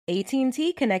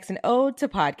AT&T connects an ode to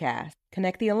podcasts.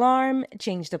 Connect the alarm,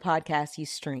 change the podcast you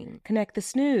stream. Connect the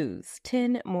snooze,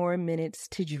 10 more minutes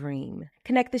to dream.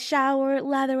 Connect the shower,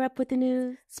 lather up with the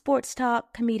news, sports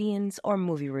talk, comedians, or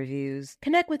movie reviews.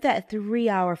 Connect with that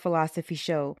 3-hour philosophy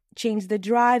show. Change the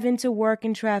drive into work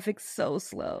and traffic so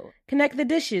slow. Connect the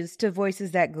dishes to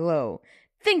voices that glow.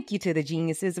 Thank you to the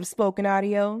geniuses of spoken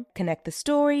audio. Connect the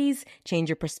stories, change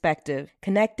your perspective.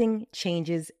 Connecting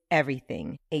changes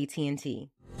everything. AT&T.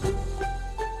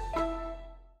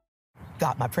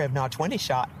 Got my Prevnar 20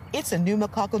 shot. It's a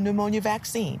pneumococcal pneumonia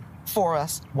vaccine. For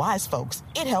us, wise folks,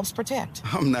 it helps protect.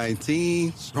 I'm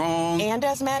 19, strong. And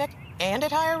asthmatic, and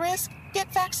at higher risk.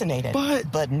 Get vaccinated.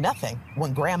 But nothing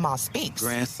when grandma speaks.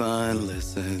 Grandson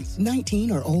listens.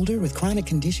 19 or older with chronic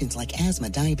conditions like asthma,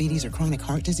 diabetes, or chronic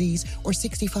heart disease, or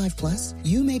 65 plus,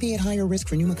 you may be at higher risk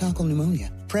for pneumococcal pneumonia.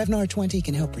 Prevnar 20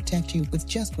 can help protect you with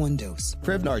just one dose.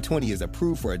 Prevnar 20 is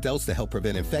approved for adults to help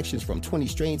prevent infections from 20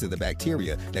 strains of the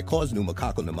bacteria that cause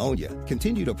pneumococcal pneumonia.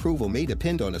 Continued approval may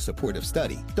depend on a supportive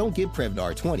study. Don't give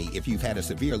Prevnar 20 if you've had a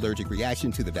severe allergic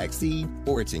reaction to the vaccine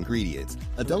or its ingredients.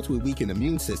 Adults with weakened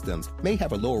immune systems may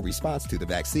have a lower response to the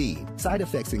vaccine. Side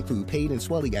effects include pain and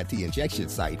swelling at the injection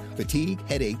site, fatigue,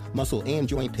 headache, muscle, and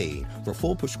joint pain. For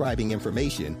full prescribing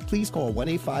information, please call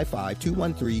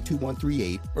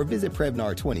 1-855-213-2138 or visit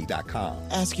Prevnar20.com.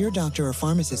 Ask your doctor or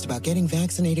pharmacist about getting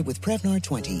vaccinated with Prevnar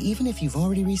 20, even if you've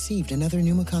already received another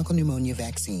pneumococcal pneumonia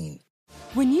vaccine.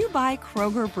 When you buy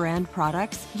Kroger brand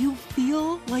products, you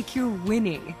feel like you're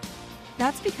winning.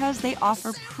 That's because they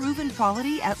offer proven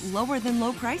quality at lower than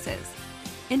low prices.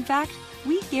 In fact,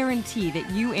 we guarantee that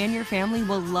you and your family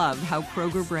will love how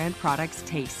Kroger brand products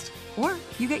taste, or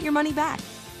you get your money back.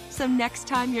 So next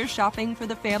time you're shopping for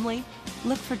the family,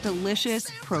 look for delicious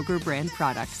Kroger brand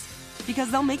products,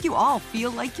 because they'll make you all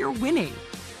feel like you're winning.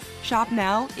 Shop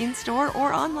now, in-store,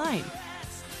 or online.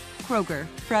 Kroger,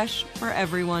 fresh for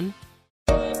everyone.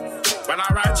 Well,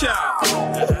 all right, y'all.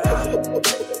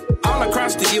 All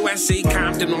across the USC,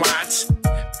 Compton, Watts,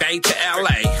 Bay to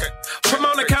LA,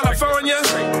 Pomona, California,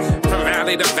 from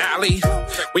valley to valley,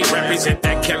 we represent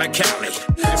that killer Cali.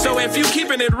 So if you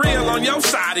keeping it real on your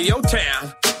side of your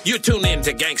town, you tune in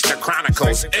to Gangsta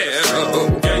Chronicles.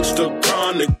 Gangsta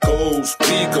Chronicles,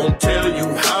 we gon' tell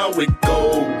you how it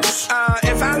goes.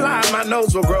 If I lie, my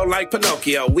nose will grow like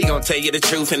Pinocchio. We gon' tell you the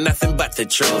truth and nothing but the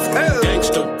truth.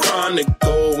 Gangsta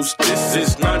Chronicles, this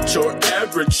is not your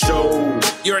average show.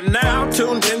 You're now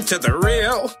tuned into the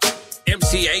real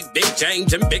MCA, Big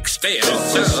James, and Big Steel.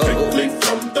 This is strictly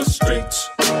from the streets.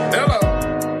 Hello.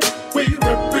 We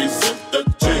represent the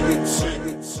James.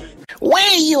 Where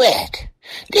are you at?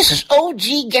 This is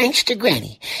OG Gangsta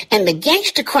Granny, and the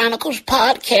Gangsta Chronicles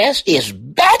podcast is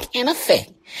back in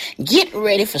effect. Get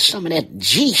ready for some of that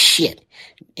G shit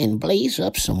and blaze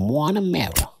up some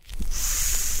Guanamera.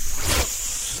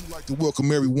 I'd like to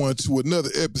welcome everyone to another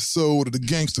episode of the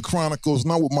Gangsta Chronicles,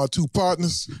 and I'm with my two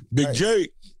partners. Big J.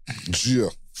 Yeah.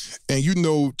 And you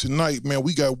know, tonight, man,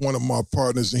 we got one of my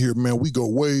partners in here, man. We go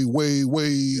way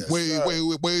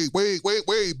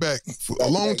back. A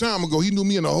long time ago, he knew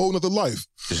me in a whole nother life.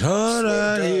 It's hard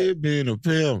out here being a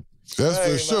pimp. That's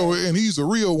for sure, and he's a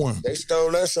real one. They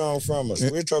stole that song from us.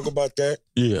 We'll talk about that.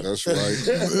 Yeah. That's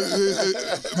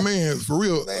right. Man, for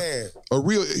real. Man.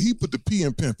 He put the P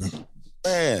in Pimpin'.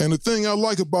 Man. And the thing I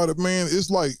like about it, man, it's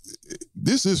like,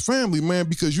 this is family, man,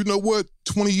 because you know what?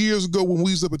 20 years ago when we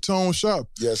was up at Tone Shop,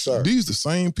 yes, sir. These the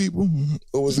same people.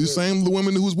 The same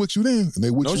women who was with you then, and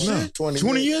they with you now.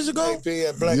 20 years ago? AP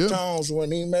at Black Tones,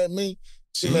 when he met me,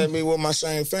 he met me with my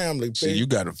same family, P. See, you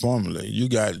got a formula. You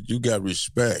got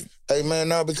respect. Hey, man,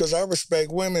 no, because I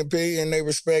respect women, P, and they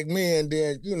respect me, and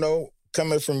then, you know,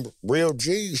 coming from real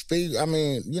G's, P, I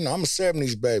mean, you know, I'm a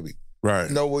 70s baby. Right.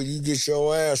 You know, where you get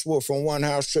your ass whooped from one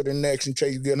house to the next until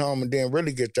you get home and then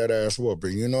really get that ass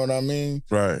whooping. You know what I mean?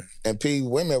 Right. And P,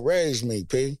 women raised me,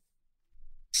 P.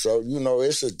 So, you know,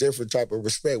 it's a different type of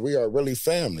respect. We are really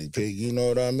family, P. You know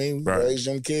what I mean? Right. Raise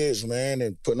them kids, man,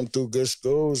 and put them through good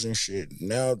schools and shit.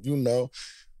 Now, you know,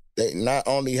 they not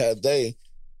only have they,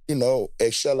 you know,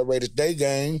 accelerated their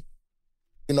game,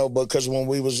 you know, because when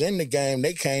we was in the game,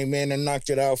 they came in and knocked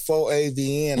it out 4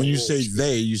 AVN. When you say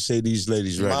they, you say these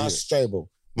ladies right my here. Stable,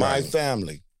 my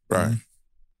family. Right.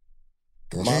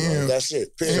 That's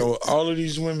it. P. So all of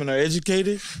these women are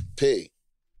educated? P.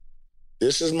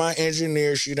 This is my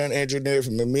engineer. She done engineered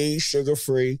for me,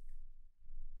 sugar-free.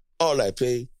 All that,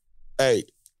 P. Hey,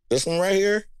 this one right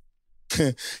here,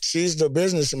 she's the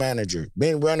business manager.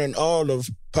 Been running all of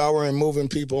Power and Moving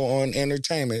People on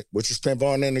Entertainment, which is Pimp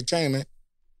on Entertainment.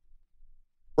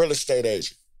 Real estate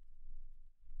agent.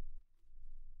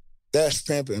 That's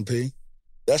Pimpin', P.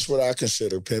 That's what I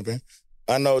consider pimping.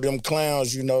 I know them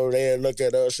clowns, you know, they look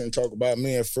at us and talk about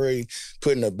being free,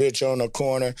 putting a bitch on the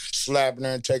corner, slapping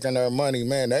her and taking her money.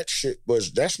 Man, that's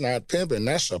not pimping.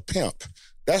 That's a pimp.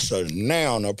 That's a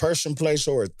noun, a person, place,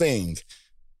 or a thing.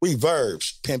 We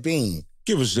verbs, pimping.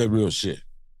 Give us that real shit.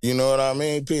 You know what I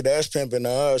mean, P? That's pimping to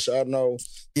us. I know,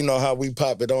 you know how we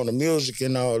pop it on the music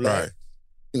and all that. Right.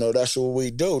 You know, that's what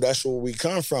we do. That's where we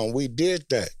come from. We did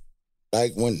that.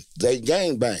 Like when they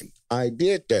gangbang, I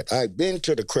did that. I've been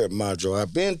to the crib module.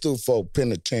 I've been through 4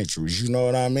 penitentiaries. You know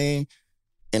what I mean?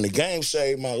 And the game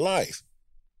saved my life.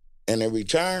 And in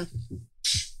return,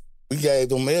 we gave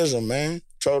them ism, man.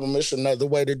 Told them it's another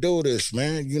way to do this,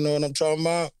 man. You know what I'm talking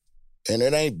about? And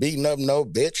it ain't beating up no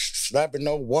bitch, slapping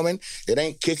no woman. It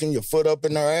ain't kicking your foot up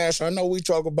in her ass. I know we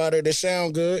talk about it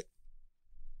sound good,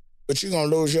 but you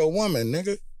gonna lose your woman,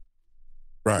 nigga.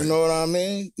 Right. You know what I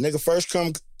mean? Nigga, first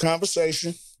come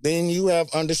conversation, then you have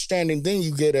understanding, then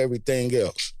you get everything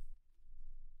else.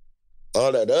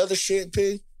 All that other shit,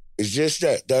 P, is just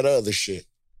that other shit.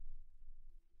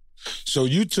 So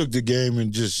you took the game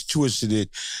and just twisted it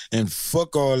and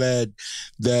fuck all that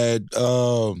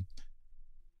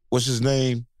what's his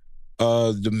name?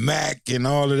 The Mac and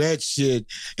all of that shit,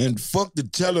 and fuck the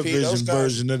television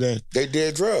version of that. They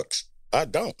did drugs. I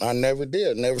don't. I never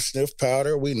did. Never sniffed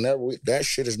powder. That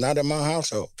shit is not in my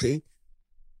household, P.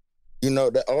 You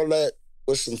know, all that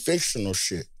was some fictional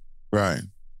shit. Right.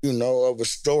 You know, of a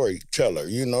storyteller,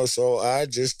 you know, so I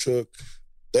just took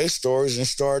their stories and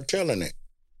started telling it.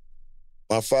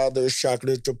 My father is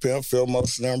Chocolate the Pimp. Phil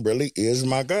Mosner really is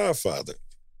my godfather.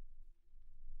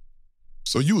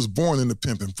 So you was born into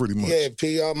pimping pretty much. Yeah,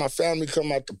 P. All my family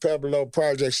come out the Pueblo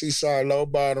Project, Seaside Low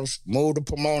Bottoms, moved to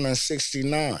Pomona in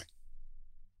 69.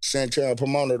 Santan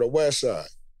Pomona, the west side.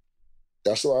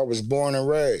 That's where I was born and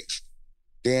raised.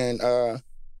 Then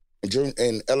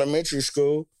in elementary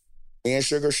school, me and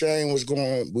Sugar Shane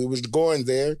we was going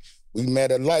there. We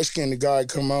met a light-skinned guy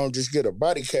come on, just get a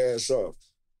body cast off.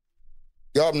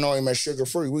 Y'all know him as Sugar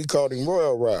Free. We called him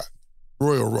Royal Rock.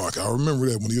 Royal Rock. I remember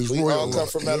that when he was Royal Rock. We all come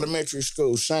from elementary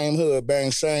school, same hood,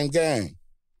 bang, same gang.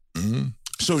 Mm-hmm.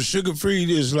 So Sugar Free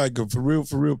is like a for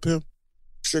real pimp?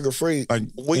 Sugar Free, like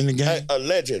in the game?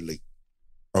 Allegedly.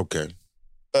 Okay.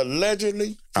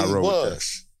 Allegedly, he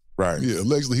was. Right. Yeah,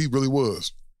 allegedly he really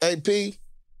was. Hey, P,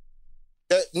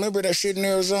 remember that shit in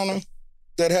Arizona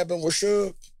that happened with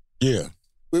Suge? Yeah.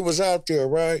 We was out there,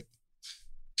 right?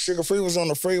 Sugar Free was on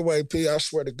the freeway, P, I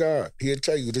swear to God. He'll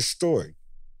tell you the story.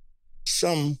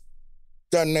 Some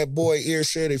got in that boy ear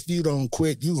said, if you don't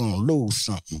quit, you gonna lose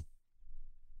something.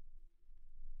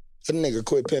 That nigga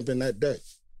quit pimping that day.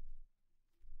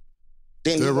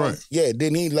 Right. Yeah,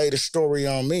 then he laid a story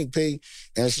on me, P,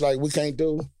 and it's like, we can't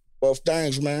do both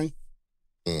things, man.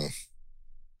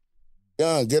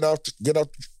 Young, get off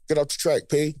the track,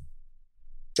 P.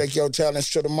 Take your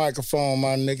talents to the microphone,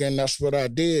 my nigga, and that's what I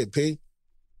did, P.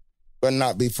 But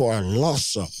not before I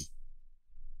lost something.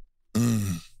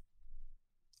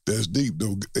 That's deep,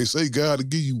 though. They say God will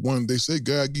give you one. They say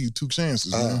God give you 2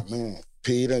 chances. Man.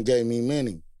 P done gave me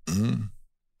many. Mm-hmm.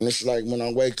 And it's like when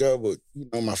I wake up with, you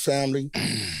know, my family,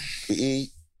 we eat,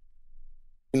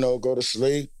 you know, go to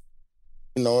sleep.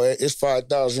 You know, it's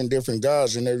 5,000 different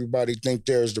guys and everybody think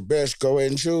theirs the best. Go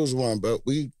ahead and choose one. But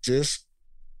we just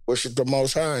worship the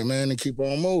Most High, man, and keep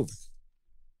on moving.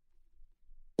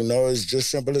 You know, it's just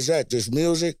simple as that. Just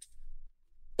music,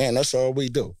 man, that's all we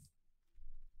do.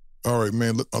 All right,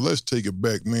 man, let's take it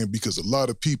back, man, because a lot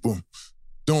of people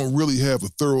don't really have a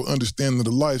thorough understanding of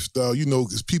the lifestyle, you know,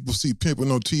 because people see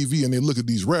pimping on TV and they look at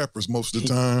these rappers most of the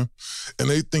time and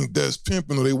they think that's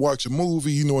pimping, or they watch a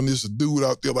movie, you know, and there's a dude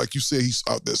out there, like you said, he's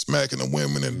out there smacking the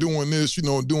women and doing this, you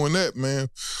know, and doing that, man.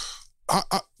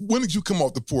 When did you come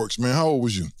off the porch, man? How old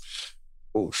was you?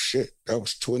 Oh, shit. That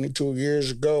was 22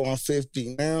 years ago. I'm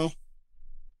 50 now.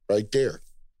 Right there.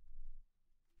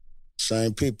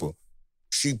 Same people.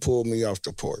 She pulled me off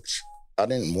the porch. I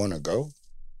didn't want to go.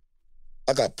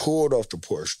 I got pulled off the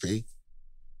porch, P.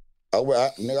 I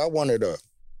wanted the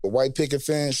white picket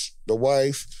fence, the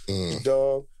wife, the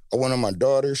dog. I wanted my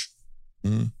daughters.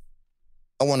 I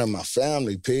wanted my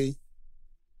family, P.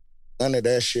 None of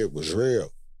that shit was real.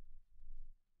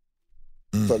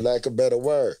 For lack of better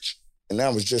words. And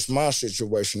that was just my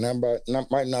situation. That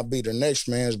might not be the next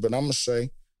man's, but I'm going to say,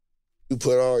 you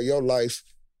put all your life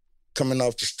coming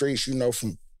off the streets, you know,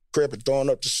 from crib and throwing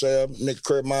up the cell, nigga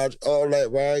crib miles, all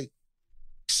that, right?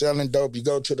 Selling dope, you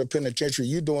go to the penitentiary,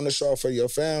 you doing this all for your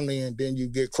family, and then you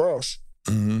get crossed.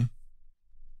 Mm-hmm.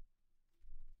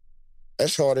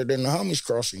 That's harder than the homies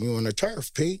crossing you in the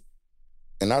turf, P.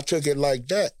 And I took it like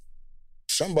that.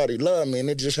 Somebody loved me, and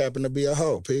it just happened to be a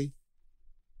hoe, P.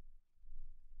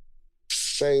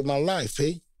 saved my life,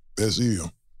 P. That's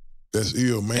ill. That's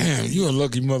ill, man. Damn, you a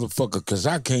lucky motherfucker, because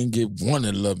I can't get one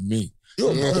that love me. You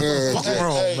a motherfucker. What's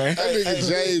wrong, man? That nigga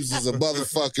James is a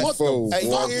motherfucking fool. What's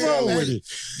wrong with it?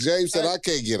 James said, I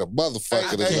can't get a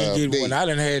motherfucker to I can't love get me. one. I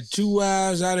done had 2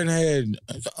 wives. I done had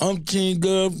umpteen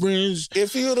girlfriends.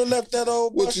 If you would have left that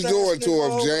old What you doing to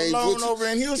him, James?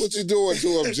 What you doing to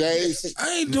him, James? I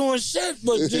ain't doing shit,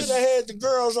 but You just should have had the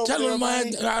girls over tell there, him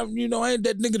man. I ain't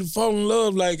that nigga to fall in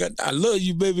love. Like I love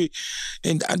you, baby,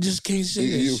 and I just can't say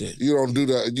that shit. You don't do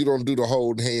the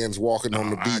holding hands, walking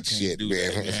on the beach shit,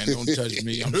 man. Don't touch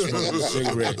me. I'm smoking a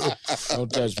cigarette.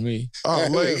 Don't touch me. Oh,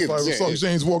 last fight was some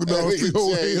James walking down the street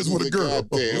holding hands with a girl.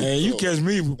 Man, you catch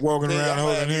me walking around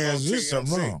holding hands, there's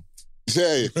something wrong.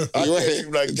 Jay, you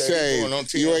ain't doing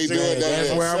that.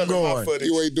 That's where I'm going.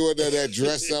 You ain't doing that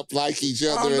dress up like each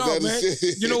other. Oh, no, man.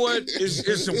 You know what?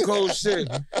 It's some cold shit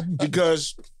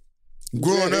because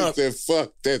growing up,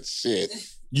 fuck that shit.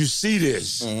 You see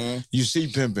this. You see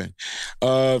Pimpin.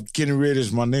 Kenny Red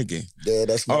is my nigga. Yeah,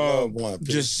 that's my loved one.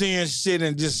 Just seeing shit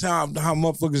and just how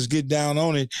motherfuckers get down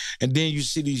on it. And then you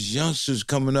see these youngsters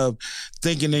coming up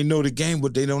thinking they know the game,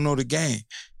 but they don't know the game.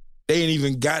 They ain't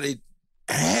even got it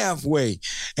halfway.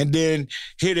 And then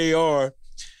here they are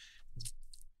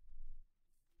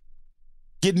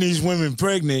getting these women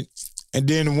pregnant, and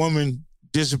then the woman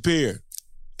disappear.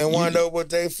 And wind up with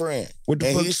their friend. What the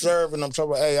and fuck? he's serving them,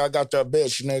 talking about, hey, I got that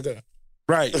bitch, nigga.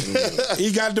 Right.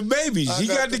 He got the babies. He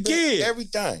got the kid.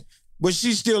 Everything. But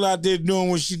she's still out there doing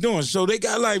what she's doing. So they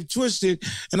got life twisted,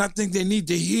 and I think they need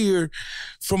to hear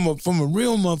from a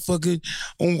real motherfucker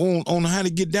on how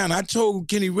to get down. I told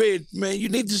Kenny Red, man, you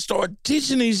need to start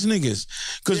teaching these niggas,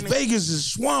 because Vegas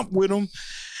is swamped with them,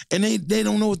 and they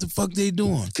don't know what the fuck they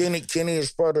doing. Kenny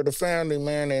is part of the family,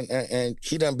 man, and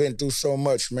he done been through so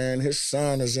much, man. His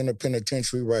son is in the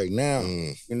penitentiary right now.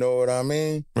 You know what I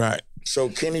mean? Right. So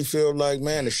Kenny feel like,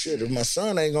 man, the shit, if my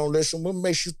son ain't gonna listen, what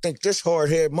makes you think this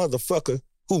hard-headed motherfucker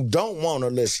who don't want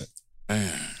to listen?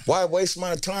 Man. Why waste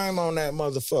my time on that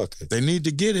motherfucker? They need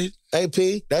to get it.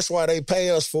 AP, that's why they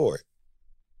pay us for it.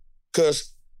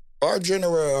 Because our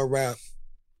general rap,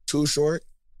 Too Short,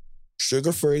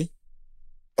 Sugar Free,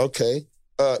 okay,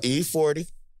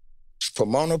 E40,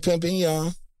 Pomona, Pimpin,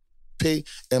 Young, P,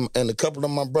 and a couple of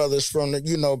my brothers from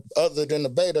the, other than the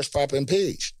Bay that's popping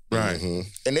P's. Right.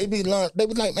 And they be like,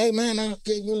 hey man,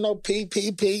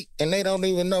 P, and they don't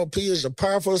even know P is the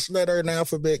powerfulest letter in the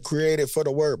alphabet created for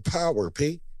the word power,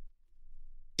 P.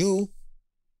 You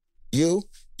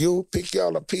pick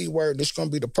y'all a P word, it's gonna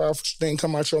be the powerfulest thing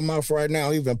come out your mouth right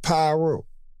now, even pyro.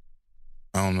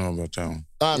 I don't know about that one.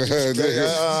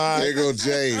 There go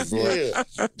James, boy.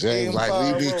 Yeah. James, like,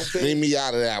 leave me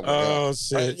out of that one. Oh,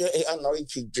 shit. I know he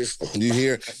keep just... You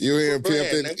hear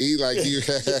Pimpin'? He like you.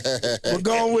 Well,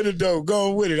 go on with it, though.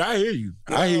 Go on with it. I hear you.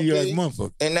 I hear you like a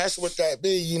motherfucker. And that's what that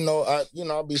be.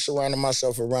 I'll be surrounding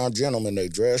myself around gentlemen. They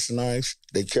dress nice.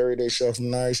 They carry themselves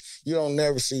nice. You don't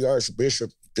never see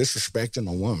Archbishop disrespecting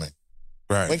a woman.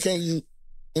 Right. When can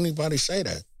anybody say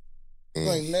that? You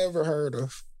ain't never heard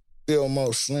of Bill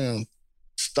Mo Slim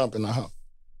stumping a hoe.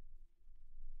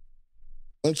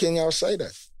 When can y'all say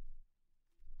that?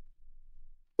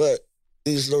 But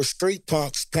these little street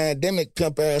punks, pandemic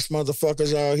pimp ass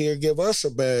motherfuckers out here give us a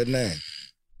bad name.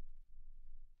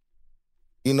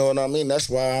 You know what I mean? That's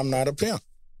why I'm not a pimp.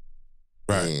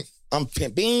 Right. I'm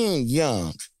Pimpin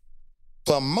Young.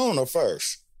 Pomona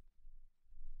first.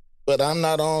 But I'm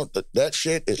not on, that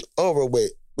shit is over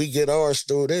with. We get ours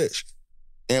through this.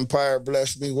 Empire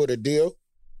blessed me with a deal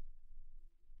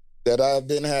that I've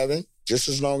been having just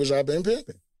as long as I've been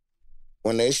pimping.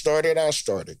 When they started, I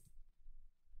started.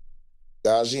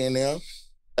 Gazi and them,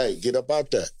 hey, get up out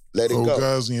there. Let it go.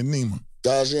 Gazi and Nima.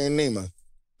 Gazi and Nima.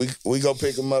 We go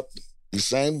pick them up, these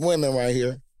same women right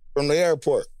here, from the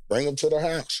airport. Bring them to the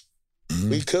house.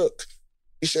 We cook.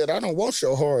 He said, I don't want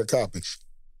your hard copies.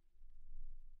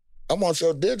 I want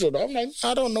your digital. I'm like,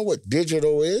 I don't know what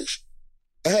digital is.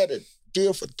 I had it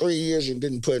deal for 3 years and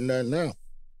didn't put nothing out.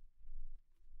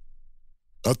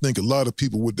 I think a lot of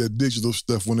people with that digital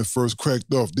stuff when it first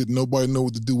cracked off, didn't nobody know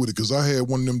what to do with it, because I had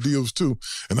one of them deals too.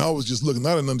 And I was just looking,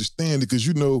 I didn't understand it, because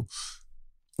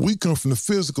we come from the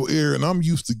physical era, and I'm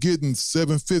used to getting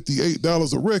 $7.50,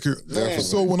 $8 a record. Definitely.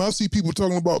 So when I see people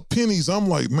talking about pennies, I'm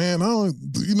like, man, I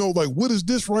don't, what is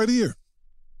this right here?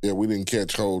 Yeah, we didn't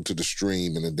catch hold to the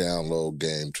stream and the download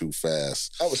game too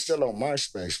fast. I was still on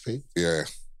MySpace, Pete. Yeah.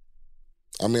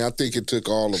 I mean, I think it took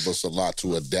all of us a lot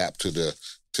to adapt to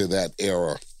that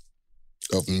era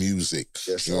of music.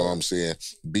 Yes, you know what I'm saying?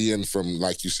 Being from,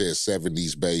 like you said,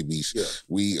 70s babies,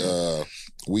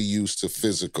 we used to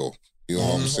physical. You know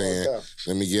what I'm saying?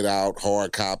 Let me get out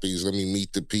hard copies. Let me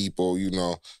meet the people,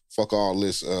 fuck all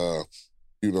this,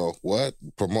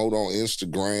 promote on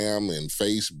Instagram and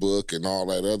Facebook and all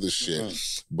that other shit.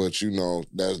 But,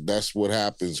 that's what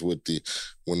happens when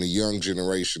the young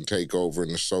generation take over in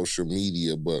the social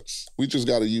media. But we just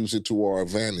got to use it to our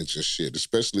advantage and shit,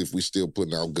 especially if we still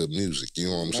putting out good music. You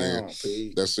know what I'm saying?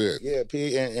 P. That's it. Yeah,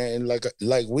 P. And like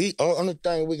we, only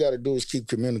thing we got to do is keep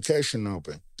communication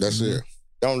open. That's it.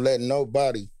 Don't let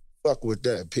nobody fuck with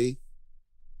that, P.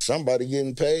 Somebody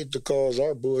getting paid to cause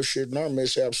our bullshit and our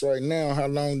mishaps right now. How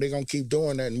long they gonna keep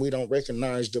doing that and we don't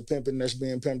recognize the pimping that's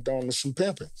being pimped on to some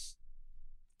pimping?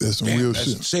 That's some real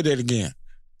shit. Say that again.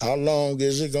 How long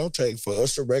is it gonna take for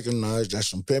us to recognize that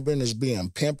some pimping is being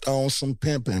pimped on some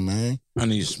pimping, man? I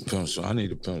need some pencil. I need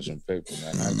to pen some paper,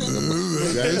 man.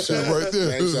 That shit right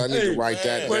there. I need to write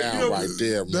that down right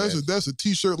there, man. That's a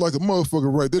T-shirt like a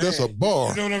motherfucker right there. That's a bar.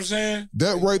 You know what I'm saying?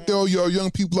 That right there, all y'all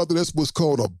young people out there, that's what's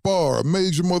called a bar. A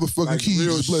major motherfucking Like key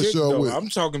real to bless shit, y'all though. with. I'm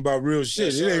talking about real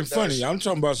shit. Yes, It ain't sir, funny. I'm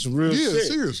talking about some real shit. Yeah,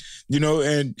 serious.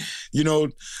 And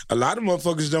a lot of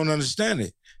motherfuckers don't understand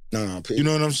it. No, P. You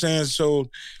know what I'm saying? So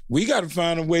we got to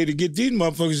find a way to get these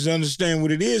motherfuckers to understand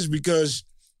what it is, because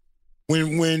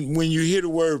when you hear the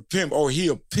word pimp or he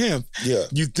a pimp,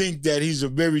 you think that he's a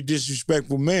very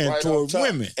disrespectful man Right toward on top.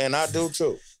 women. And I do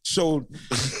too. So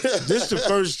this the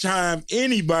first time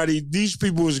these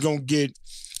people is gonna get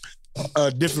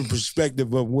a different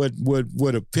perspective of what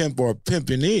a pimp or a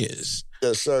pimping is.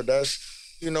 Yes, sir. That's,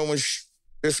 when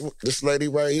this lady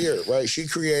right here, right? She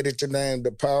created the name,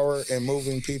 the power in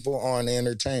moving people on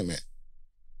entertainment.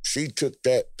 She took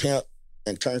that pimp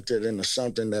and turned it into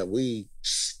something that we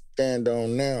stand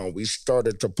on now. We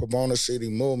started the Pomona City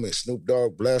movement. Snoop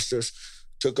Dogg blessed us,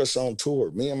 took us on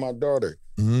tour, me and my daughter.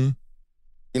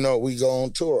 Mm-hmm. We go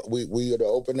on tour. We are the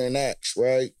opening acts,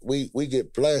 right? We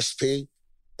get blessed, P.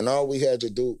 And all we had to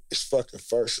do is fucking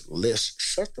first listen.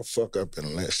 Shut the fuck up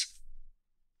and listen.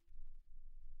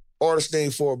 Hardest thing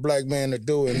for a black man to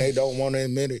do, and they don't want to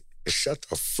admit it, is shut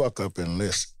the fuck up and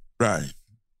listen. Right.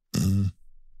 Mm-hmm.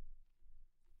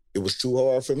 It was too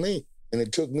hard for me. And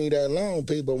it took me that long,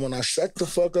 P. But when I shut the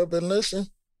fuck up and listen,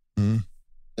 and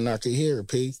I could hear it,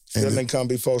 P. Feeling come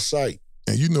before sight.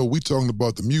 And we talking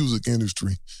about the music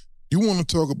industry. You want to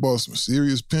talk about some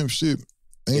serious pimp shit?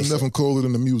 Ain't nothing colder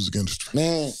than the music industry.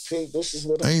 Man, P, this is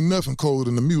what Ain't nothing colder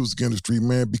than the music industry,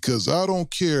 man, because I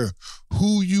don't care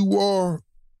who you are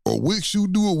or which you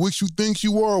do or which you think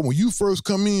you are. When you first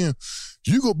come in,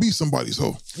 you gonna be somebody's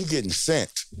hoe. You getting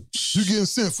sent. You getting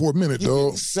sent for a minute,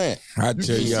 dog. Sent. I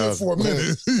tell y'all. For a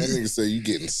minute. That nigga say you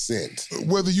getting sent.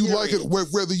 Whether you like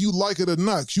it or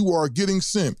not, you are getting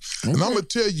sent. Okay. And I'm gonna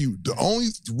tell you, the only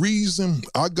reason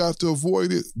I got to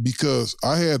avoid it, because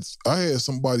I had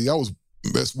somebody, I was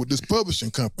messing with this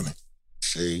publishing company.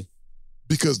 See?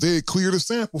 Because they had cleared a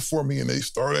sample for me and they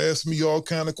started asking me all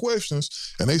kind of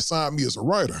questions and they signed me as a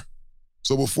writer.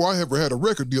 So before I ever had a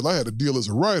record deal, I had a deal as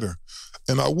a writer.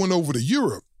 And I went over to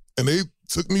Europe and they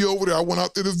took me over there. I went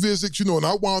out there to visit, and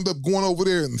I wound up going over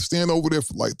there and staying over there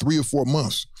for like 3 or 4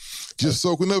 months, just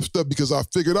soaking up stuff because I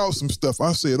figured out some stuff.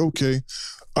 I said, okay,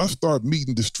 I started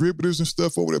meeting distributors and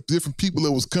stuff over there, different people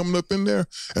that was coming up in there.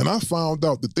 And I found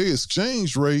out that their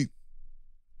exchange rate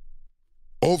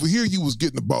over here, you was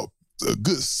getting about a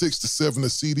good 6 to 7 a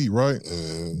CD, right?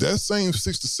 That same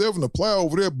 6 to 7 apply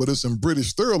over there, but it's in British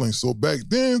sterling. So back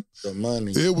then, the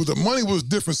money was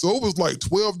different. So it was like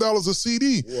 $12 a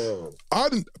CD. Whoa.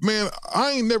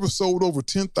 I ain't never sold over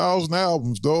 10,000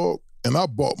 albums, dog. And I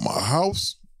bought my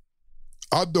house.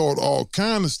 I bought all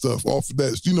kind of stuff off of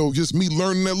that. Just me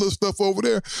learning that little stuff over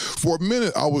there. For a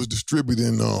minute, I was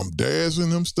distributing Daz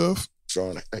and them stuff.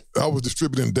 I was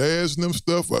distributing Daz and them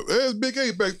stuff. There's Big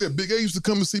A back there. Big A used to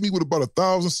come and see me with about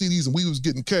 1,000 CDs, and we was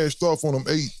getting cashed off on them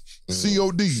 8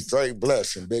 COD. Straight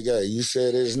blessing, Big A. You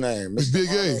said his name. Mr. Big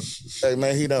A. Hey,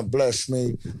 man, he done blessed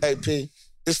me. Hey, P,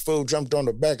 this fool jumped on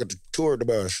the back of the tour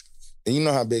bus, and you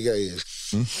know how Big A is.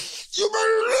 You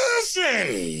better listen.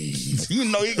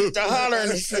 He get to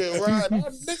hollering and shit, right? Nigga,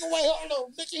 wait, hold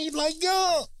on. Nigga, he like,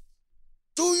 yo,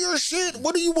 do your shit.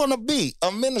 What do you want to be?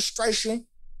 Administration?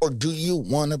 Or do you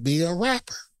want to be a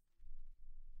rapper?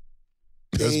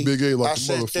 That's Big A like a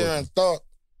motherfucker. I sat there and thought,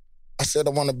 I said,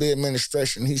 I want to be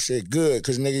administration. He said, good,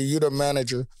 because nigga, you the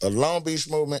manager of Long Beach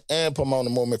Movement and Pomona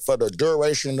Movement for the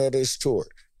duration of this tour.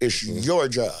 It's your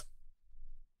job.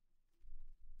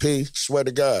 P, swear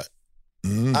to God.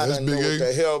 I didn't know what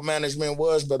the hell management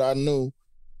was, but I knew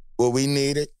what we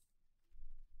needed,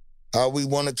 how we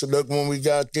wanted to look when we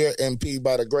got there. And P,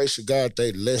 by the grace of God,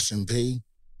 they listened, P.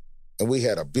 And we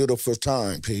had a beautiful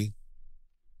time, P.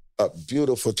 a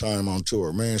beautiful time on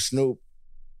tour, man. Snoop,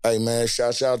 hey, man,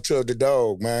 shouts out to the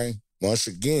dog, man. Once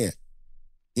again,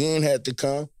 he ain't had to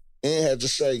come. He ain't had to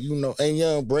say, and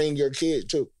young, bring your kid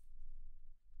too.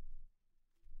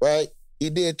 Right?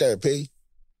 He did that, P.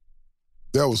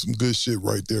 That was some good shit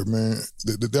right there, man.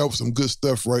 That was some good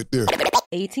stuff right there.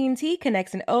 AT&T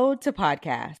connects an ode to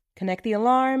podcast. Connect the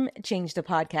alarm, change the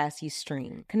podcast you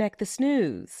stream. Connect the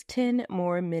snooze, 10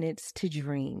 more minutes to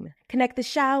dream. Connect the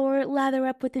shower, lather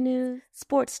up with the news,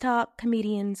 sports talk,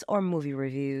 comedians, or movie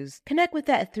reviews. Connect with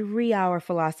that 3-hour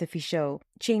philosophy show.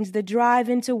 Change the drive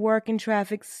into work and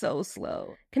traffic so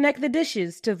slow. Connect the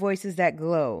dishes to voices that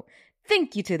glow.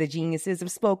 Thank you to the geniuses of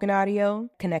spoken audio.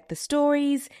 Connect the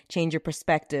stories, change your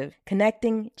perspective.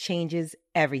 Connecting changes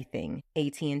everything.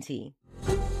 AT&T.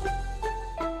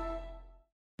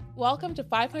 Welcome to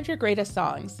 500 Greatest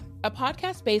Songs, a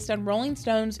podcast based on Rolling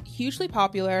Stone's hugely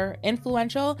popular,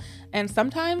 influential, and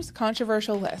sometimes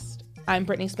controversial list. I'm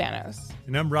Brittany Spanos.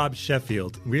 And I'm Rob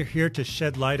Sheffield. We're here to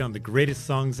shed light on the greatest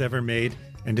songs ever made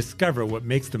and discover what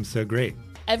makes them so great.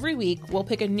 Every week, we'll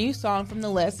pick a new song from the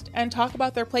list and talk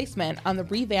about their placement on the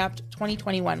revamped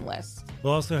 2021 list.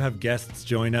 We'll also have guests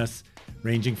join us,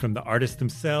 ranging from the artists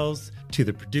themselves to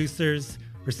the producers,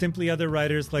 or simply other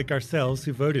writers like ourselves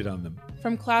who voted on them.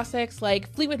 From classics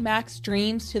like Fleetwood Mac's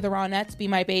Dreams to the Ronettes' Be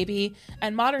My Baby,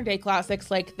 and modern-day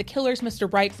classics like The Killer's Mr.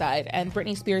 Brightside and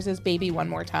Britney Spears' Baby One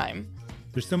More Time.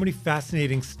 There's so many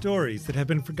fascinating stories that have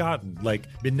been forgotten, like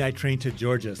Midnight Train to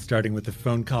Georgia starting with a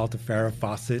phone call to Farrah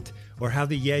Fawcett, or how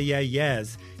the Yeah Yeah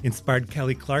Yeahs inspired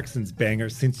Kelly Clarkson's banger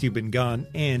Since You've Been Gone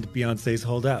and Beyoncé's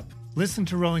Hold Up. Listen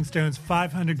to Rolling Stone's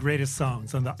 500 Greatest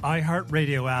Songs on the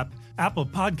iHeartRadio app, Apple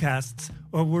Podcasts,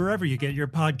 or wherever you get your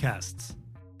podcasts.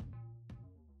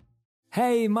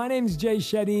 Hey, my name's Jay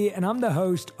Shetty, and I'm the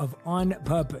host of On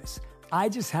Purpose. I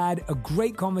just had a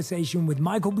great conversation with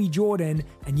Michael B. Jordan,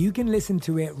 and you can listen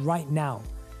to it right now.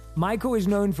 Michael is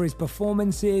known for his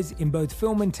performances in both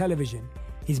film and television.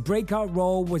 His breakout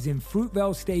role was in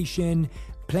Fruitvale Station,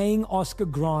 playing Oscar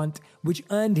Grant, which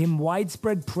earned him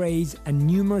widespread praise and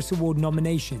numerous award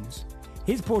nominations.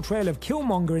 His portrayal of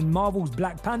Killmonger in Marvel's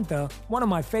Black Panther, one of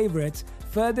my favorites,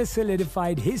 further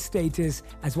solidified his status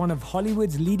as one of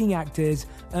Hollywood's leading actors,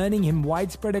 earning him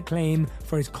widespread acclaim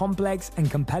for his complex and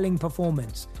compelling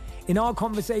performance. In our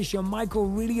conversation, Michael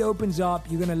really opens up.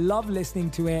 You're going to love listening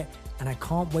to it, and I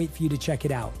can't wait for you to check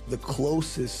it out. The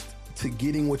closest to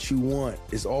getting what you want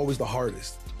is always the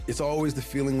hardest. It's always the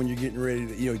feeling when you're getting ready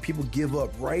to, people give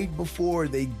up right before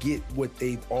they get what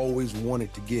they've always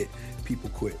wanted to get.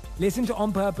 People quit. Listen to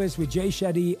On Purpose with Jay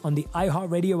Shetty on the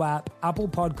iHeartRadio app, Apple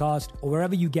Podcast, or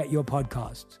wherever you get your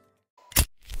podcasts.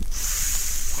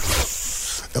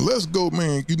 And let's go,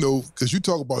 man, because you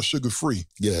talk about sugar-free.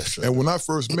 Yes. And when I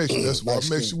first met you, that's what I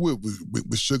met you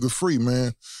with sugar-free,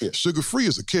 man. Yeah. Sugar-free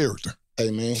is a character.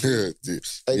 Hey, man.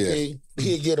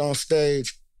 He'd get on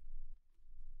stage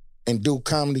and do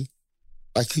comedy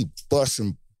like he bust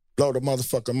and blow the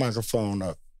motherfucking microphone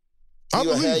up.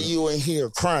 He'll have you in here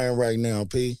crying right now,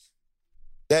 P.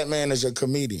 That man is a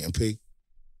comedian, P.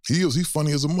 He is. He's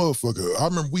funny as a motherfucker. I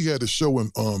remember we had a show in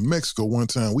Mexico one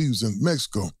time. We was in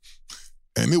Mexico,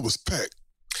 and it was packed.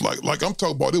 Like I'm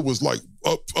talking about, it was like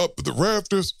up at the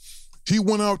rafters. He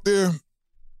went out there,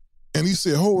 and he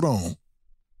said, "Hold on,"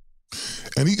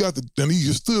 and he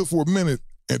just stood for a minute,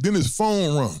 and then his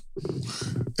phone rung,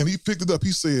 and he picked it up.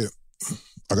 He said,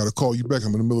 "I got to call you back.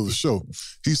 I'm in the middle of the show."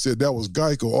 He said, "That was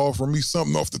Geico offering me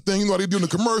something off the thing." You know how they do in the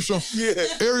commercial? Yeah.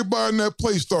 Everybody in that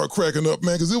place started cracking up,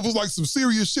 man, because it was like some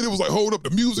serious shit. It was like, hold up,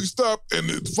 the music stopped and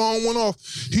the phone went off.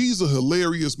 He's a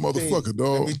hilarious motherfucker,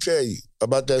 dog. Let me tell you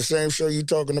about that same show you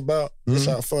talking about. That's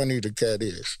how funny the cat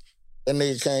is. That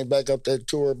nigga came back up that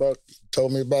tour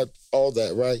told me about all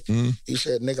that, right? Mm-hmm. He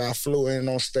said, "Nigga, I flew in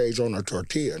on stage on a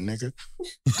tortilla, nigga."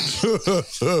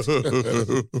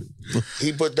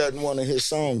 He put that in one of his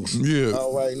songs. Yeah.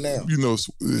 All right now.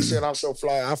 He said, "I'm so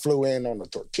fly, I flew in on a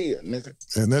tortilla, nigga."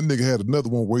 And that nigga had another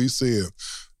one where he said,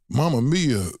 "Mama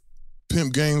Mia,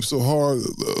 pimp game so hard,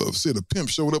 said a pimp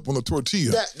showed up on a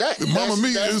tortilla." Mama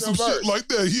Mia is some shit like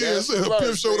that. Yeah, said a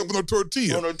pimp showed up on a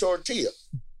tortilla. On a tortilla.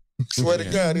 Swear to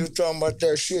God, he was talking about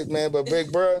that shit, man. But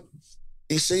Big Bro,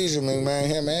 he seasoned me, man.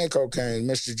 Him and Cocaine,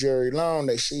 Mr. Jerry Long,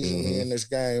 they seasoned me in this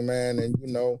game, man.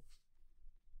 And,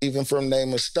 even from their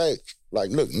mistake,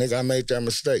 like, look, nigga, I made that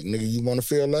mistake. Nigga, you want to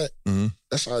feel that? Mm-hmm.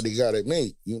 That's how they got at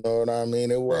me. You know what I mean?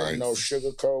 It wasn't no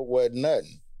sugar coat, wasn't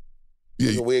nothing.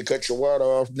 Yeah. Nigga, we'd cut your water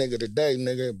off, nigga, today,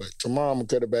 nigga, but tomorrow I'm going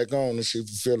to cut it back on and see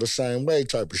if you feel the same way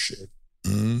type of shit.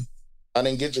 Mm-hmm. I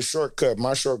didn't get the shortcut.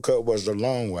 My shortcut was the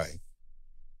long way.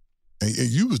 And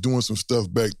you was doing some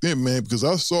stuff back then, man, because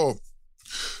I saw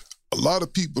a lot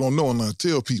of people don't know, and I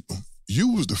tell people,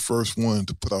 you was the first one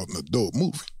to put out an adult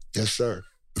movie. Yes, sir.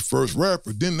 The first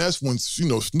rapper. Then that's when,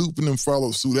 Snoop and them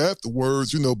followed suit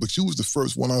afterwards, but you was the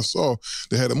first one I saw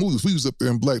that had a movie. We was up there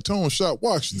in Black Tone Shop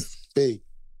watching it. Hey,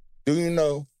 do you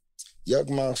know,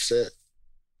 Young Mouth sat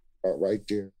right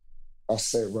there. I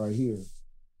sat right here.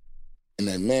 And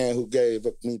that man who gave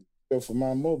up me for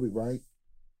my movie, right?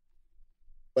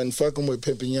 Wasn't fucking with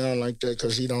Pimpin Young like that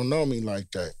because he don't know me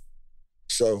like that.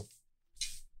 So,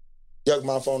 Young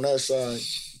Mouth on that side,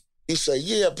 he said,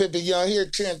 yeah, Pimpin Young, here,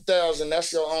 10,000,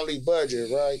 that's your only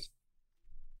budget, right?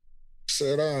 I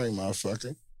said, all right,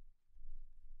 motherfucker.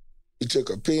 He took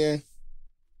a pen,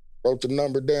 wrote the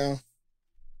number down,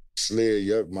 slid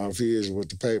Young Mouth ears with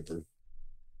the paper.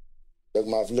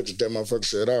 Young Mouth looked at that motherfucker,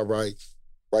 said, all right.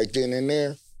 Right then and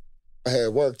there, I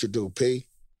had work to do, P.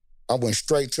 I went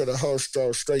straight to the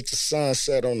hotel, straight to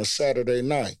Sunset on a Saturday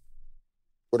night,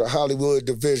 where the Hollywood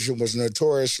division was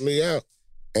notoriously out,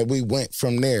 and we went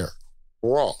from there,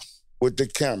 raw, with the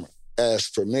camera,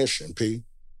 asked permission, P.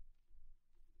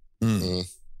 Mm-hmm.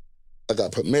 I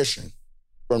got permission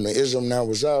from the ism that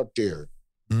was out there.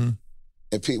 Mm-hmm.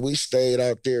 And P, we stayed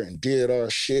out there and did our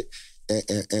shit,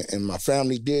 and my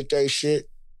family did their shit.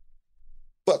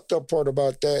 Fucked up part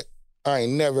about that, I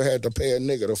ain't never had to pay a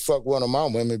nigga to fuck one of my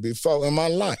women before in my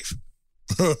life.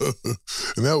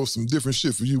 And that was some different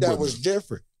shit for you, That was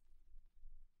different.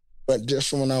 But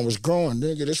just when I was growing,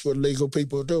 nigga, this is what legal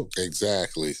people do.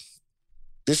 Exactly.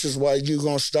 This is why you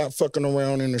gonna stop fucking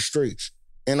around in the streets.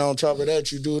 And on top of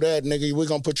that, you do that, nigga, we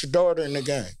gonna put your daughter in the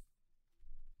game.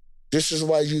 This is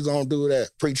why you gonna do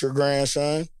that, preacher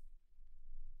grandson.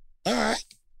 All right.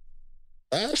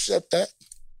 I accept that.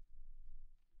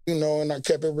 And I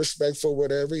kept it respectful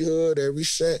with every hood, every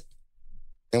set.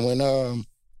 And when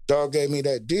Dog gave me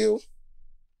that deal,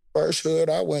 first hood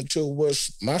I went to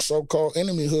was my so-called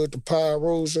enemy hood, the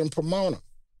Pyros in Pomona,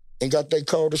 and got their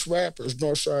coldest rappers,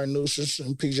 Northside Nuisance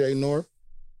and PJ North.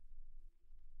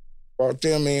 Brought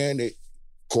them in. Of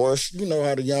course, you know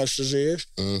how the youngsters is.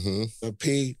 Mm-hmm. But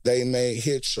P, they made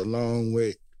hits along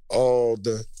with all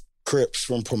the Crips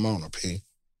from Pomona, P.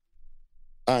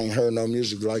 I ain't heard no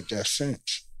music like that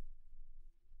since.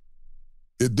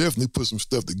 It definitely put some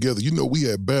stuff together. We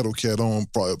had Battle Cat on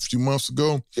probably a few months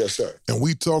ago. Yes, sir. And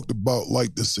we talked about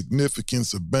the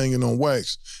significance of banging on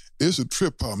wax. It's a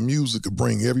trip how music could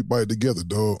bring everybody together,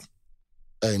 dog.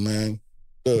 Hey, man.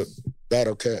 Look,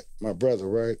 Battle Cat, my brother,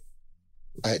 right?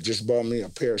 I had just bought me a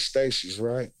pair of Stacy's,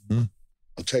 right? Mm-hmm.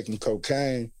 I'm taking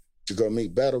cocaine to go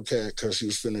meet Battle Cat because he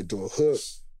was finna do a hook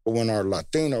for one of our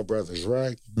Latino brothers,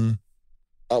 right? Mm-hmm.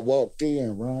 I walked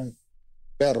in, right?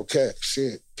 Battle Cat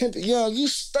said, Pimpin Young, you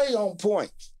stay on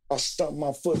point. I stumped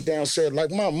my foot down, said, like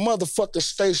my motherfucker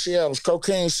Stacey Adams.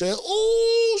 Cocaine said,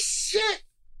 ooh, shit.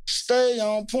 Stay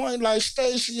on point like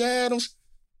Stacey Adams.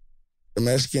 The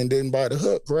Mexican didn't buy the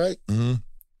hook, right? Mm-hmm.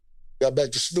 Got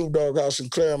back to Snoop Dogg house in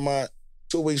Claremont.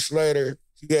 2 weeks later,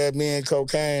 he had me and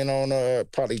Cocaine on I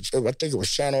think it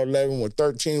was Channel 11 with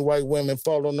 13 white women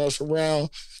following us around.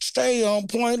 Stay on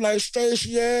point like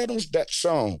Stacey Adams. That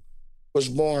song was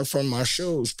born from my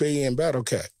shoes, P and Battle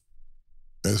Cat.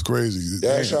 That's crazy.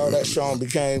 That's how that song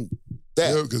became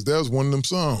that. Yeah, because that was one of them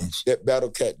songs. That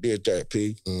Battle Cat did that,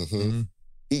 P. Mm-hmm.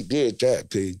 He did that,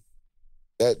 P.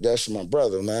 That's my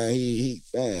brother, man.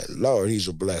 Man, Lord, he's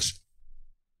a blessing.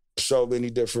 So many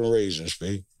different reasons,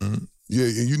 P. Mm-hmm. Yeah,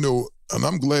 and and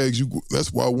I'm glad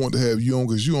that's why I wanted to have you on,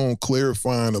 because you on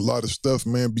clarifying a lot of stuff,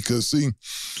 man, because see,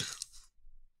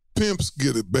 pimps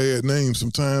get a bad name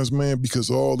sometimes, man, because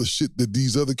of all the shit that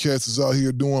these other cats is out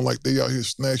here doing, like they out here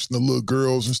snatching the little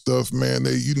girls and stuff, man.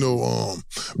 They,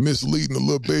 misleading the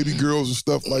little baby girls and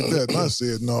stuff like that. And I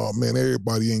said, no, man,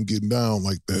 everybody ain't getting down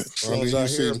like that. As soon as I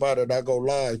hear about it, I go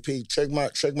live, Pete. Check my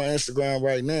Instagram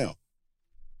right now.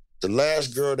 The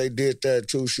last girl they did that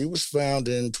to, she was found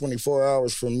in 24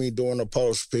 hours from me doing a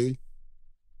post, P.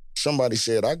 Somebody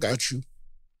said, I got you.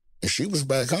 And she was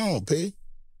back home, P.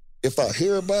 If I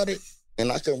hear about it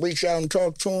and I can reach out and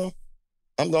talk to them,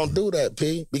 I'm going to do that,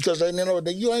 P. Because they know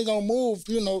that you ain't going to move,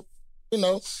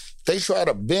 They try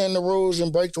to bend the rules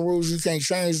and break the rules. You can't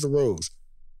change the rules.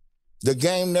 The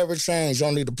game never changed,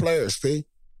 only the players, P.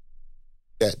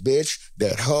 That bitch,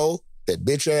 that hoe, that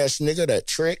bitch-ass nigga, that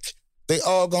trick, they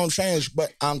all going to change.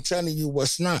 But I'm telling you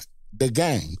what's not. The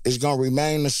game is going to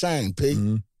remain the same, P.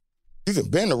 Mm-hmm. You can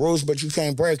bend the rules, but you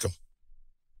can't break them.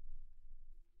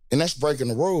 And that's breaking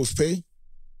the rules, P.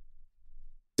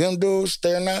 Them dudes,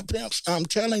 they're not pimps. I'm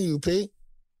telling you, P.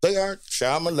 They are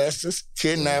child molesters,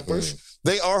 kidnappers. Mm-hmm.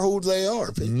 They are who they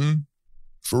are, P. Mm-hmm.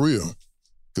 For real.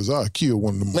 Because I kill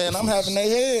one of them. Man, I'm having their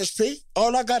heads, P.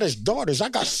 All I got is daughters. I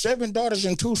got 7 daughters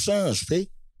and 2 sons, P.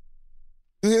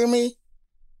 You hear me?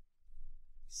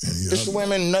 It's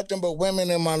women, nothing but women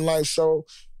in my life, so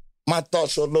my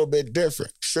thoughts are a little bit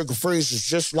different. Sugar Freeze is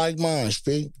just like mine,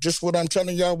 P. Just what I'm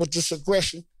telling y'all with this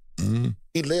aggression. Mm-hmm.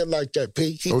 He lived like that,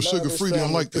 P. Sugar Free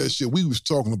didn't like that shit. We was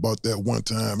talking about that one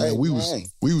time, man. We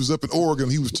was up in Oregon.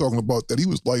 He was talking about that. He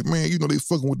was like, man, you know they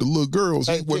fucking with the little girls.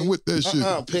 He wasn't with that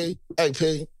shit. P. Hey,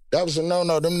 P. That was a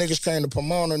no-no. Them niggas came to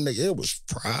Pomona, nigga. It was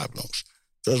problems.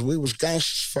 Because we was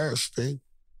gangsters first, P.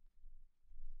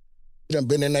 You done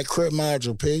been in that crib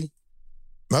module, P.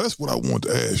 Now, that's what I wanted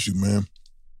to ask you, man.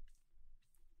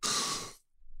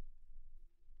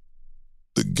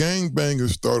 The gangbangers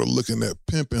started looking at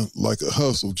pimping like a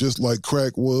hustle, just like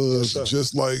crack was,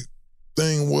 just like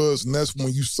thing was, and that's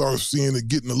when you start seeing it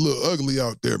getting a little ugly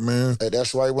out there, man. Hey,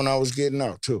 that's right when I was getting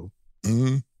out, too.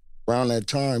 Mm-hmm. Around that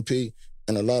time, P,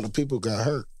 and a lot of people got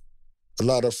hurt. A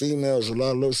lot of females, a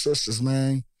lot of little sisters,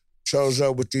 man, chose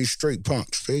up with these street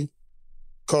punks, P.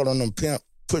 Calling them pimp,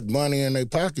 put money in their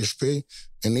pockets, P.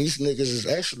 And these niggas is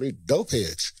actually dope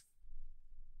heads.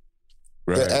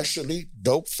 Right. They're actually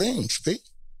dope things, P.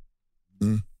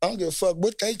 I don't give a fuck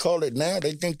what they call it now.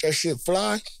 They think that shit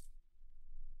fly.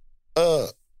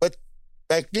 But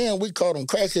back then, we called them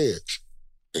crackheads.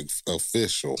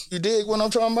 Official. You dig what I'm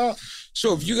talking about?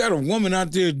 So if you got a woman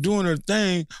out there doing her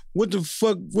thing, what the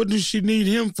fuck, what does she need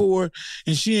him for?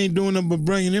 And she ain't doing nothing but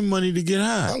bringing him money to get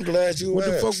high. I'm glad you asked. What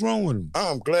the fuck wrong with him?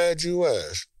 I'm glad you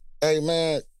asked. Hey,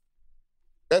 man,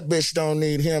 that bitch don't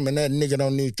need him and that nigga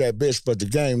don't need that bitch, but the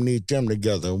game need them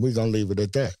together, and we gonna leave it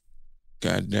at that.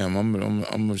 Goddamn, I'm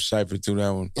gonna cipher through that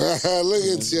one. Look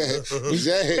at James. We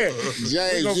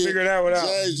gonna figure that one out.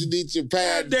 James, you need your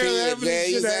pad pen, man.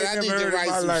 He said, I need to write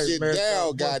some shit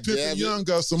down, goddamn. Pimpin' Young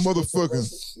got some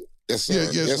motherfucking... Yes,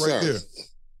 sir. Yes, right sir.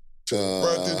 There.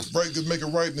 Right there, make a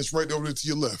right, and it's right over there to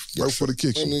your left, right for the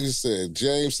kitchen. Nigga said,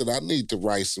 James said, I need to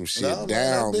write some shit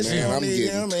down, man. I'm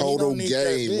getting total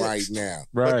game right now.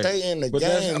 Right. But they in the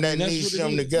game that needs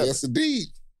them together. Yes, indeed.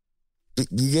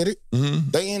 You get it?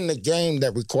 Mm-hmm. They in the game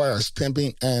that requires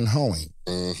pimping and hoeing.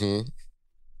 Mm-hmm.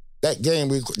 That game,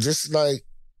 just like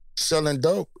selling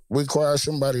dope, requires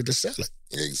somebody to sell it.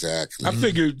 Exactly. I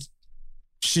figured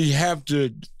she have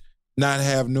to not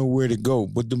have nowhere to go.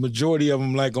 But the majority of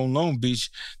them, like on Long Beach,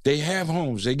 they have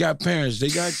homes. They got parents. They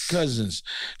got cousins.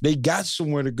 They got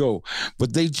somewhere to go.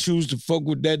 But they choose to fuck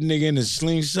with that nigga in a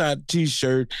slingshot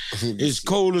T-shirt. It's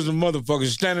cold as a motherfucker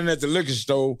standing at the liquor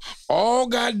store all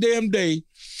goddamn day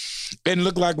and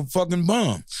look like a fucking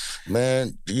bum.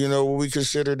 Man, you know what we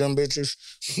consider them bitches?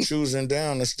 Choosing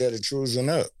down instead of choosing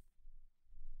up.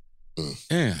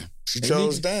 Yeah. She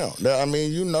chose down. I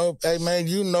mean, you know, hey, man,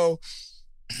 you know,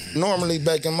 normally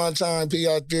back in my time, P,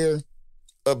 out there,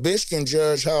 a bitch can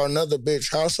judge how another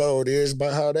bitch household is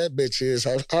by how that bitch is.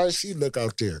 How she look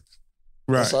out there.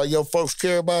 Right. That's how your folks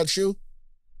care about you.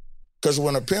 Because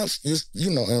when a pimp, you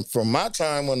know, and from my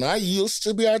time when I used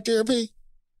to be out there, P,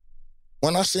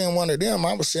 when I seen one of them,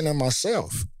 I was seeing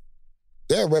myself.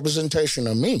 They're a representation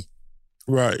of me.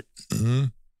 Right. Mm-hmm.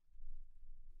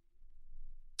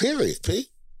 Period, P.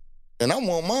 And I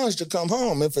want mine to come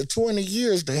home. And for 20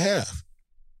 years, they have.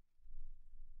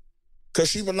 Because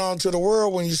she belonged to the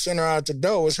world when you send her out the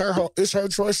door. It's her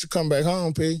choice to come back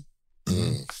home, P.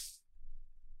 Mm.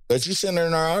 But you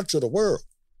sending her out to the world.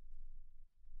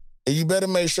 And you better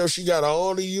make sure she got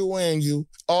all of you in you,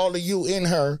 all of you in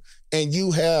her, and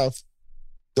you have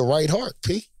the right heart,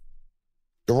 P.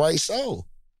 The right soul.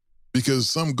 Because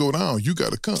something go down, you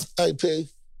got to come. Hey, P.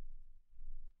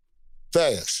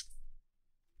 Fast.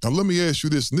 Now, let me ask you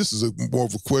this, and this is more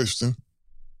of a question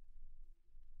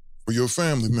for your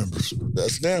family members.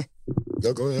 That's them.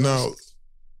 Go ahead. Now,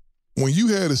 when you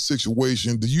had a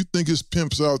situation, do you think it's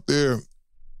pimps out there?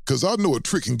 Because I know a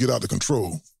trick can get out of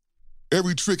control.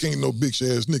 Every trick ain't no bitch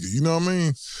ass nigga, you know what I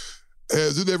mean?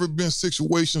 Has it ever been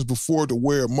situations before to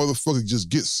where a motherfucker just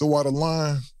gets so out of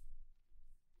line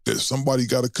that somebody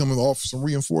got to come and offer some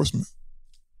reinforcement?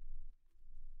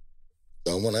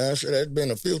 Don't want to answer that. It's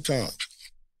been a few times.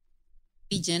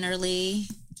 We generally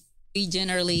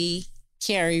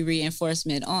carry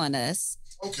reinforcement on us.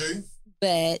 Okay.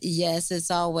 But yes, it's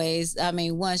always, I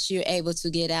mean, once you're able to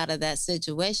get out of that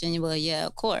situation, well, yeah,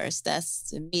 of course,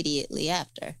 that's immediately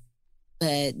after.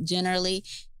 But generally,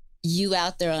 you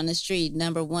out there on the street,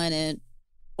 number one and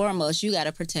foremost, you got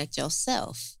to protect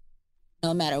yourself.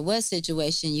 No matter what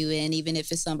situation you in, even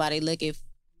if it's somebody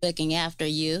looking after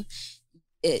you,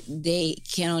 they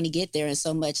can only get there in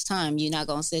so much time. You're not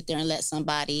going to sit there and let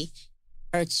somebody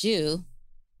hurt you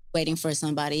waiting for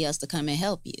somebody else to come and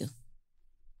help you.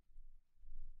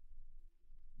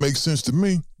 Makes sense to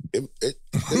me.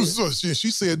 So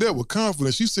she said that with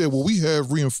confidence. She said, well, we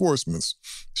have reinforcements.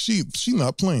 She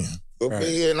not playing. But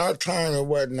in our time, it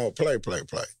wasn't no play.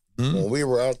 Mm-hmm. When we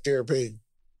were out there, P,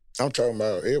 I'm talking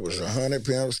about it was 100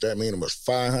 pimps. That means it was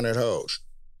 500 hoes.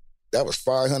 That was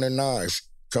 500 knives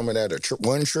coming at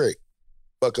one trick,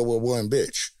 fucking with one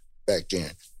bitch back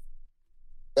then.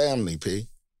 Family, P.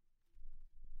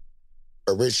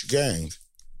 A rich gang.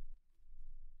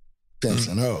 Pimps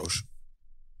and hoes.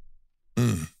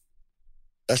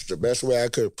 That's the best way I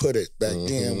could put it back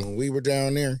then when we were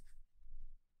down there.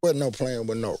 Wasn't no playing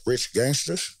with no rich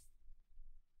gangsters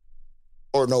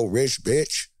or no rich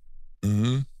bitch.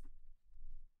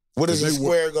 What is a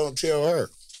square gonna tell her?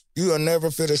 You'll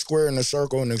never fit a square in a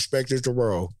circle and expect it to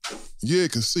roll. Yeah,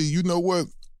 cause see, you know what?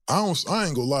 I ain't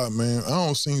gonna lie, man. I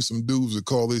don't seen some dudes that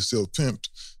call themselves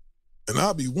pimps. And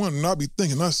I be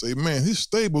thinking, I say, man, his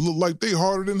stable look like they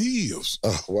harder than he is.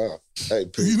 Oh, wow. Hey,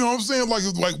 P. You know what I'm saying? Like,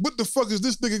 what the fuck is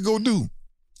this nigga gonna do?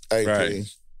 Hey, P.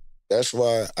 That's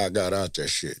why I got out that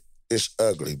shit. It's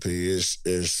ugly, P.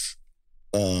 It's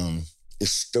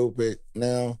stupid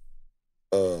now.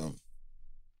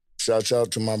 Shout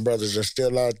out to my brothers that's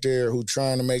still out there who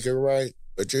trying to make it right,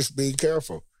 but just be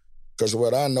careful. Because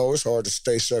what I know, it's hard to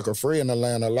stay sucker free in the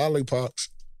land of lollipops.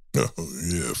 Oh,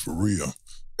 yeah, for real.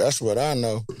 That's what I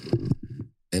know.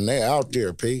 And they out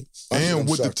there, Pete. And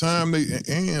with the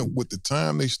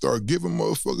time they start giving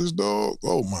motherfuckers, dog,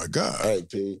 oh my God. Hey,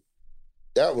 Pete.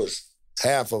 That was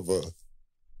half of a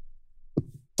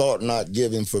thought not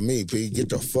given for me, Pete. Get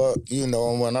the fuck,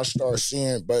 and when I start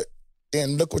seeing, but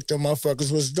then look what the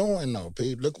motherfuckers was doing though,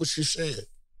 Pete. Look what she said.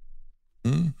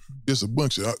 Just a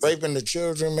bunch of raping the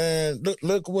children, man.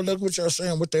 Look what y'all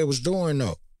saying, what they was doing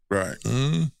though. Right.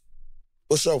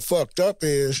 What's so fucked up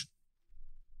is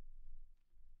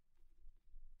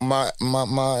my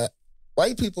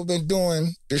white people been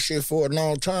doing this shit for a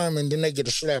long time, and then they get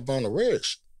a slap on the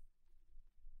wrist.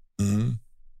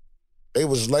 They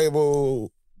was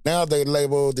labeled, now they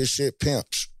label this shit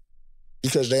pimps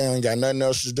because they ain't got nothing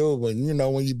else to do. But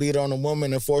when you beat on a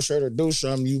woman and force her to do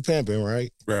something, you pimping,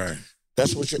 right? Right.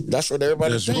 That's what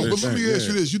everybody thinks. But let me ask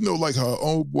you this. You know, like how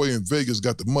old boy in Vegas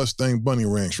got the Mustang Bunny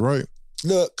Ranch, right?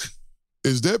 Look.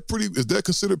 Is that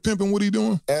considered pimping what he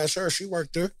doing? Ask her, she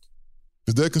worked there.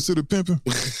 Is that considered pimping?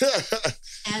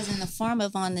 As in the form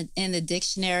of in the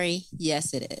dictionary,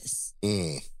 yes it is.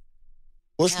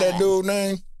 What's that dude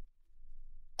name?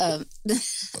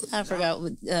 I forgot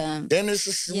what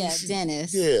Dennis. Yeah,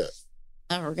 Dennis. Yeah.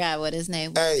 I forgot what his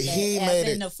name was. Hey, he made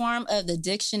it. In the form of the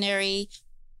dictionary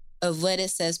of what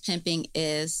it says pimping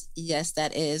is, yes,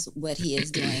 that is what he is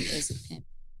doing is a pimp.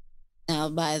 Now,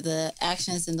 by the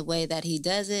actions and the way that he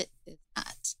does it, it's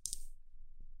not.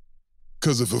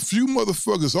 Because if a few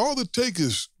motherfuckers, all it take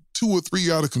is 2 or 3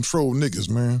 out of control niggas,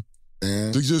 man.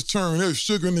 They just turn their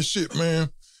sugar and the shit, man.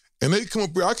 And they come up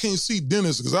here, I can't see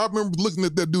Dennis, because I remember looking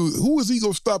at that dude. Who is he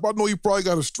gonna stop? I know he probably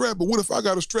got a strap, but what if I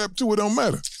got a strap too? It don't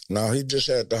matter. No, he just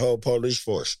had the whole police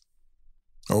force.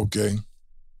 Okay.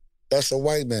 That's a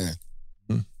white man.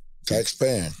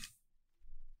 Taxpaying.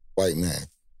 White man.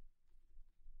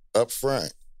 Up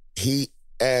front, he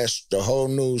asked the whole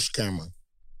news camera,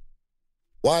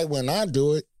 why when I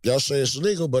do it, y'all say it's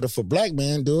illegal, but if a black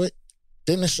man do it,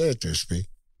 then they said this, P.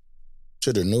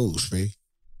 To the news, P.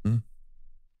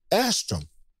 Asked him.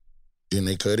 Then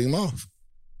they cut him off.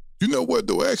 You know what,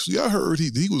 though? Actually, I heard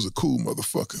he was a cool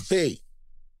motherfucker. P.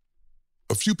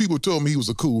 A few people told me he was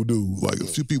a cool dude. Like, a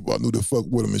few people I knew that fuck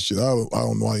with him and shit. I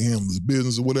don't know how he handled his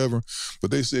business or whatever, but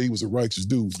they said he was a righteous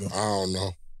dude, though. I don't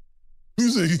know. You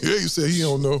say he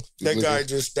don't know. That guy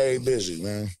just stayed busy,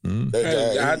 man.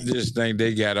 I just think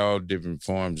they got all different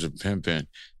forms of pimping.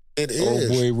 It is. Old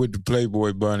boy with the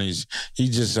Playboy bunnies, he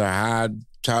just a high,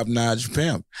 top-notch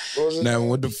pimp. Now,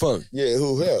 what the fuck? Yeah,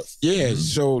 who else? Yeah,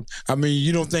 so, I mean,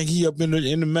 you don't think he up in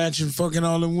the mansion fucking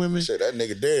all them women? Shit, that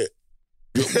nigga dead.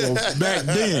 Well, back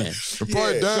then. He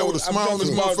probably died with a smile on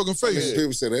his motherfucking face.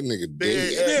 People say that nigga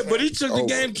dead. Yeah, but he took the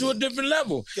game to a different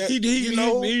level. Yeah,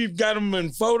 he got him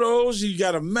in photos. He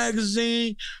got a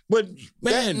magazine. But,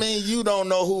 man. That mean you don't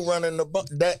know who running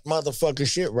that motherfucking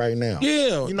shit right now.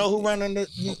 Yeah. You know who running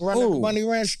the Bunny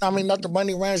Ranch? I mean, not the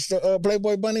Bunny Ranch, the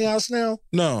Playboy Bunny House now?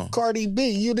 No. Cardi B.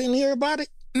 You didn't hear about it?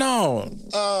 No.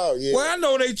 Oh, yeah. Well, I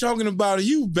know they talking about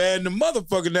you bad the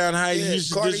motherfucker down how you used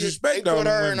to Cardi, disrespect they all put the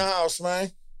her women. in the house,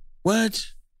 man. What?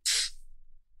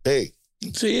 Hey.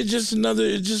 See, it's just another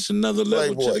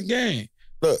level Playboy. to the game.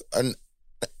 Look,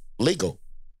 legal.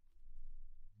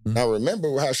 Now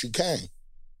remember how she came.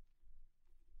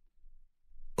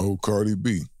 Oh, Cardi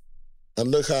B. And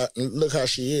look how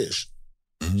she is.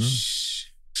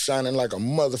 shining like a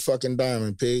motherfucking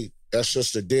diamond, P. That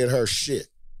sister did her shit.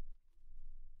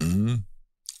 Mm-hmm.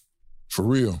 For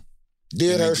real.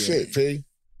 Did her shit, P.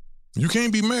 You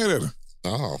can't be mad at her.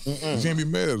 Oh. You can't be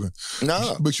mad at her.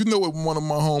 No. But you know what one of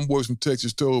my homeboys from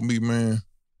Texas told me, man?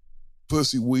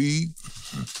 Pussy, weed,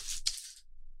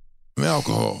 and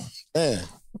alcohol. Man.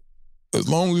 As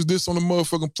long as this on the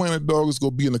motherfucking planet, dog, it's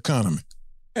gonna be an economy.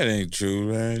 That ain't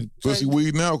true, man. Pussy,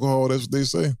 weed, and alcohol, that's what they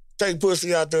say. Take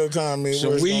pussy out the economy.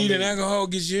 So weed and alcohol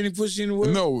gets you any pussy in the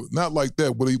world? No, not like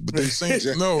that. But they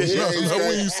saying no, we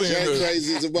ain't saying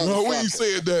that. No, we ain't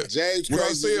saying that. What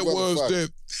I said was that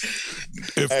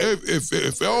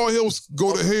if all else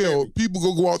go to hell, people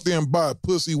go out there and buy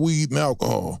pussy, weed, and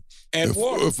alcohol. And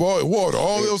water. If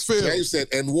all else fails. James said,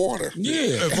 and water.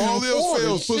 Yeah. If all else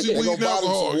fails, pussy, weed, and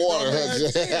alcohol. Water,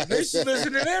 they should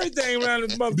listen to everything around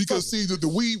this motherfucker. Because see, the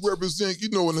weed represent,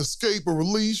 an escape, a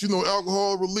release,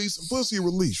 alcohol release, and pussy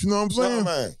release. You know what I'm saying?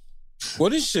 Man.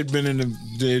 Well, this shit been in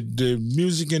the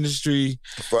music industry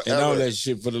Forever. and all that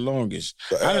shit for the longest.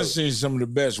 I done seen some of the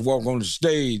best walk on the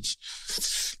stage,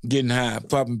 getting high,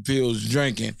 popping pills,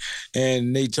 drinking,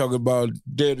 and they talk about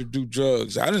dare to do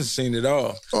drugs. I done seen it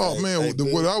all. Oh, man,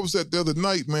 what I was at the other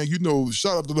night, man,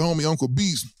 shout out to the homie Uncle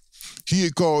Beast. He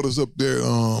had called us up there.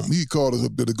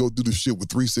 To go do the shit with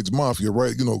 3-6 Mafia,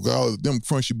 right? All of them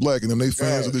Crunchy Black and them, they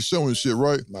fans of the show and shit,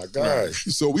 right? My gosh.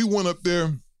 So we went up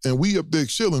there and we up there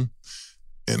chilling,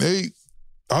 and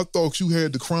I thought you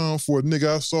had the crown for a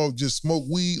nigga I saw just smoke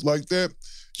weed like that.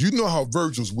 You know how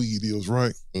Virgil's weed is,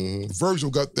 right? Mm-hmm. Virgil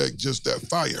got that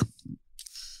fire.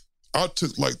 I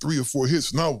took like 3 or 4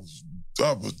 hits and I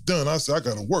was done. I said, I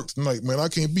gotta work tonight, man. I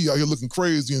can't be out here looking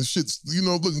crazy and shit,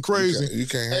 looking crazy. You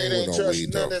can't hang with no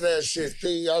weed, none of that shit,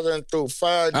 P. I done threw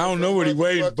 5 I don't know what he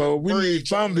waiting for. We need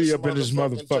Pombi up in this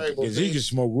motherfucker because he can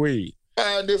smoke weed.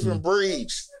 5 different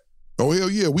breeds. Oh,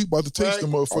 hell yeah, we about to taste the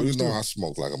motherfuckers. I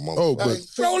smoke like a motherfucker. Oh, but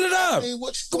roll it up.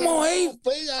 Come on, hey.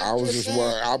 I was just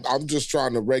worried. I'm just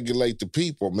trying to regulate the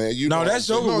people, man. That's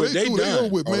over with. They done.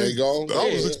 Over with, man. They go?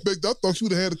 I thought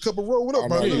you'd have had a couple roll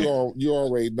up. You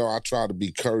already know I try to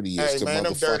be courteous to man,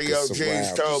 them dirty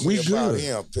OGs told me about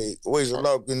him, P. Weezy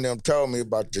Logan and them told me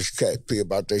about this cat, P,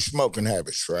 about their smoking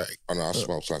habits, right? I know I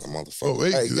smoke like a motherfucker. Oh,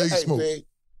 they smoke. P,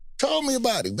 told me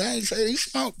about it, man. He said he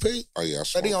smoked, P. Oh, yeah, I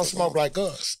smoke. But he don't smoke like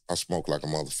us. I smoke like a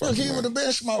motherfucker. Look, he would have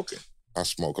been smoking. I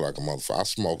smoke like a motherfucker. I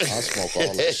smoke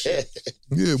all that shit.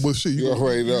 Yeah, well, shit. You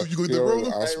already know. You gonna roll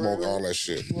it? I smoke all that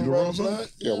shit. You roll something?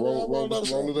 Yeah, roll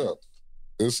it up.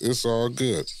 It's all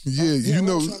good. Yeah,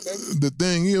 the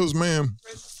thing is, man,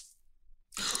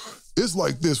 it's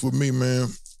like this with me, man.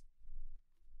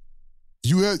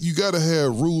 You got to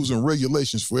have rules and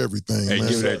regulations for everything, Hey, man.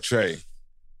 give that tray.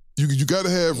 You got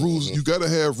to have rules. Mm-hmm. You got to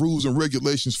have rules and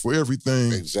regulations for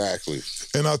everything. Exactly.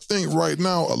 And I think right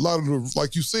now, a lot of the,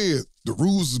 like you said, the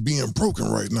rules is being broken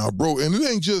right now, bro. And it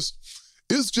ain't just.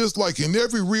 It's just like in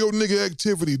every real nigga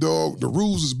activity, dog. The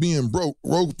rules is being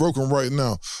broken right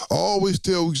now. I always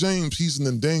tell James he's an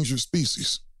endangered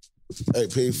species. Hey,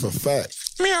 P, for fact.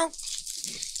 Meow.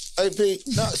 Hey, P,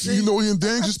 see, he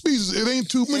endangered species. It ain't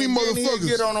too many motherfuckers.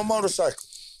 Get on a motorcycle.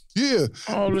 Yeah.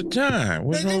 All the time.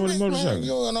 What's wrong with a motorcycle? Man, you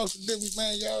don't know some different,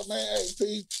 man. Y'all, man, hey,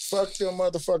 P, fuck them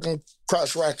motherfucking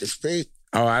crotch rackets, P.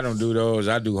 Oh, I don't do those.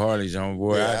 I do Harleys,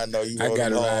 homeboy. Yeah, I know you. I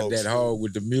gotta ride that hog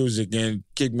with the music and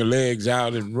kick my legs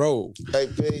out and roll. Hey,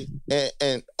 P,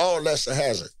 and all that's a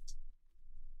hazard.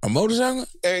 A motorcycle?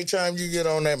 Every time you get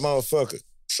on that motherfucker,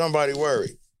 somebody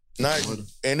worried.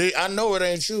 I know it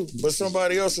ain't you, but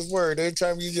somebody else is worried every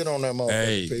time you get on that motherfucker.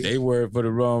 Hey, P. they worried for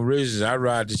the wrong reasons. I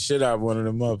ride the shit out of one of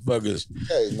them motherfuckers.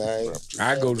 Hey, man.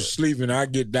 I go to sleep and I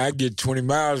get 20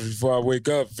 miles before I wake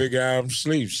up, figure out I'm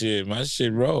asleep. Shit, my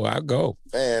shit roll. I go.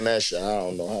 Man, that shit, I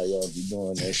don't know how y'all be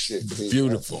doing that shit. P.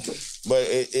 Beautiful. But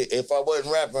if I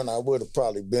wasn't rapping, I would have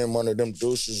probably been one of them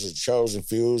deuces or chosen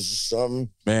fuse or something.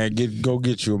 Man, go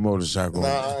get you a motorcycle. Nah,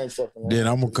 I ain't fucking. Then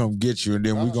I'm gonna come get you and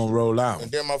then we gonna roll out.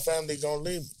 And then my family gonna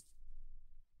leave me.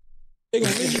 They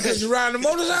gonna leave you because you riding a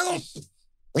motorcycle?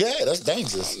 Yeah, that's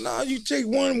dangerous. No, you take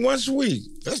one once a week.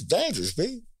 That's dangerous,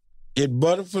 P. Get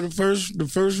butter for the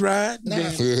first ride. Nah.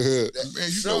 Man, you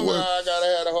know what? I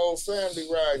gotta have the whole family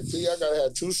riding, P. I gotta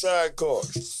have 2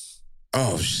 sidecars.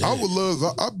 Oh, shit. I would love,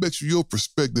 I bet you your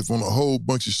perspective on a whole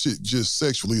bunch of shit just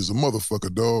sexually is a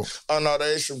motherfucker, dog. Oh, no,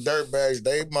 they some dirtbags.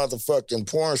 They motherfucking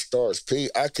porn stars, P.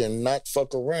 I cannot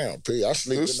fuck around, P. I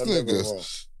sleep in the living room.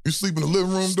 You sleep in the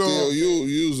living room, dog? Still,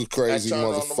 you's a crazy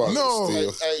motherfucker.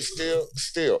 No.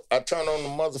 Still. I turn on the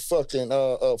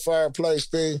motherfucking fireplace,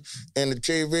 P, and the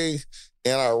TV,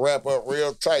 and I wrap up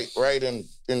real tight, right, in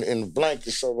the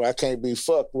blanket so I can't be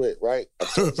fucked with, right? I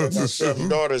told you I got 7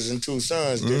 daughters and 2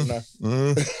 sons, didn't I?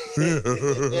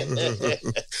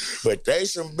 But they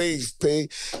some beasts, P.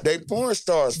 They porn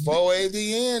stars, 4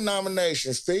 AVN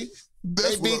nominations, P.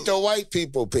 They beat the white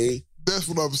people, P. That's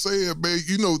what I'm saying, man.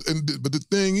 You know, but the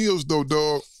thing is, though,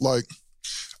 dog, like,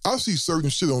 I see certain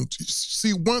shit on...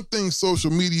 See, one thing social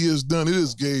media has done, it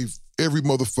has gave every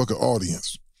motherfucker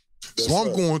audience. Yes, so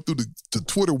I'm going through the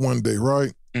Twitter one day,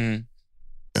 right? Mm-hmm.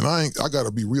 And I got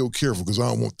to be real careful because I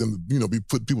don't want them to, you know, be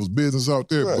putting people's business out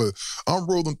there. Right. But I'm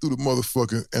rolling through the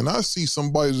motherfucker and I see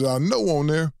somebody that I know on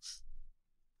there,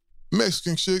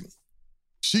 Mexican chick.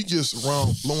 She just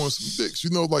around blowing some dicks,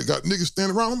 you know, like got niggas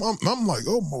standing around. I'm like,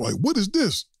 oh my, like, what is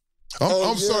this?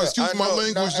 I'm sorry, excuse my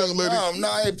language, young lady. No,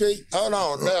 hey, Pete, hold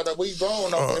on. Now that we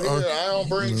grown up in here, I don't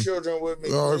bring children with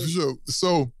me. All right, for sure.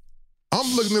 So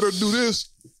I'm looking at her do this,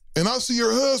 and I see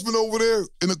her husband over there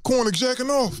in the corner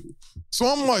jacking off. So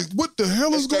I'm like, what the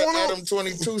hell is going on? Adam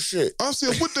 22 shit. I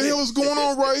said, what the hell is going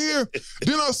on right here?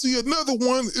 Then I see another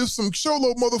one. It's some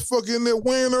cholo motherfucker in there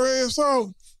wearing her ass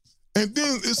out. And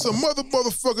then it's some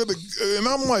motherfucker, and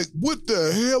I'm like, what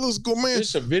the hell is going on, man?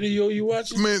 This a video you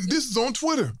watching? Man, this is on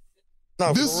Twitter.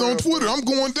 No, this is on Twitter. I'm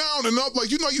going down, and I'm like,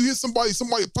 you know, you hear somebody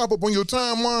pop up on your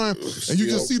timeline, and you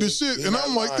just see the shit, and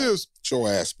I'm like this. Your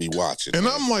ass be watching. And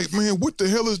I'm like, man, what the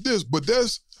hell is this? But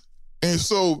and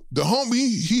so the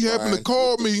homie, he happened to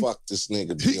call me. Fuck this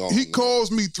nigga be on. He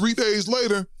calls me 3 days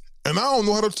later. And I don't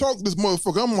know how to talk to this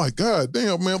motherfucker. I'm like, God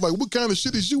damn, man. Like, what kind of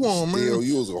shit is you on, man? Yo,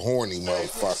 you was a horny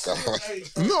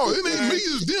motherfucker. No, it ain't me.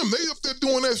 It's them. They up there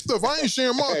doing that stuff. I ain't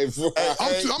sharing my...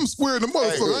 I'm squaring the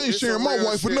motherfucker. I ain't sharing my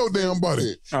wife with no damn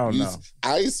body. Oh, no.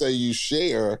 I ain't say you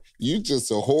share. You just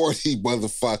a horny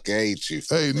motherfucker, ain't you?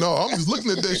 Hey, no, I'm just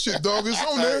looking at that shit, dog. It's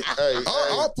on there.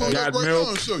 I'll pull it up right now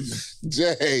and show you.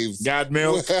 James. God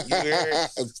milk.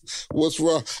 What's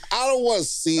wrong? I don't want to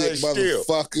see it,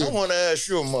 motherfucker. I want to ask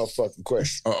you a motherfucking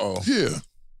question. Uh-oh. Yeah.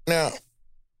 Now,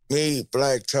 me,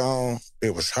 Black Tone,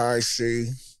 it was High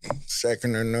C,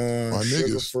 Second or None,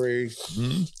 Sugar Free.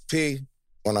 Mm-hmm. P,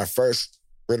 when I first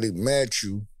really met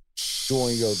you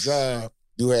doing your job,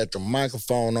 you had the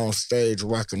microphone on stage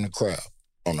rocking the crowd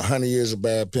on 100 Years of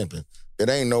Bad Pimpin'. It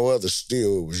ain't no other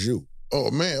still, it was you. Oh,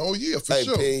 man. Oh, yeah, for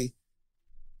sure. P,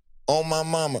 on my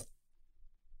mama,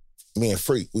 me and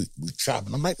Freak, we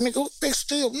chopping. I'm like, nigga, big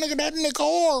still, nigga, that nigga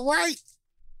all right.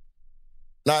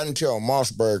 Not until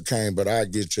Mossberg came, but I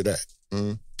get to that.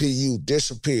 Mm-hmm. PU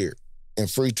disappeared. And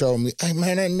Free told me, hey,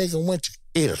 man, that nigga went to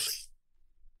Italy.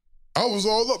 I was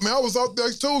all up, man. I was out there.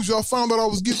 I told you, I found out I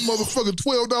was getting motherfucking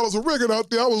 $12 a record out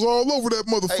there. I was all over that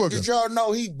motherfucker. Hey, did y'all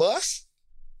know he bust?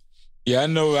 Yeah, I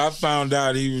know. I found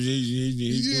out he was.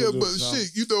 He but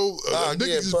shit, you know, a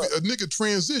nigga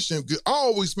transition. I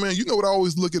always, man, you know what I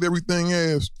always look at everything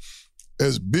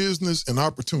as business and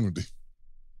opportunity.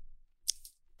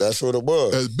 That's what it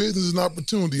was. As business and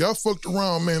opportunity. I fucked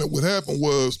around, man, and what happened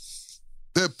was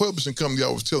that publishing company I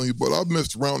was telling you about, I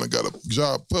messed around and got a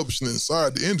job publishing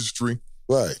inside the industry.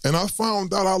 Right. And I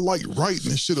found out I like writing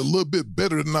and shit a little bit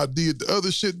better than I did the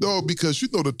other shit, dog, because you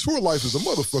know the tour life is a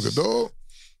motherfucker, dog.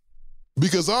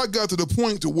 Because I got to the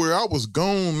point to where I was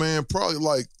gone, man, probably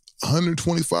like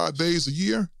 125 days a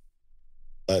year.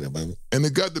 Later, baby. And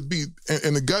it got to be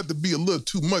a little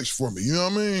too much for me, you know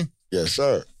what I mean? Yes,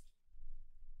 sir.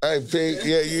 Hey, Pete,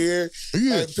 yeah, you hear?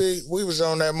 Yeah. Hey, Pete, we was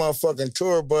on that motherfucking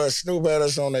tour bus. Snoop had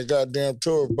us on that goddamn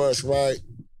tour bus, right?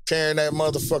 Tearing that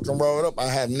motherfucking road up. I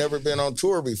had never been on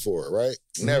tour before, right?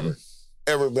 Never.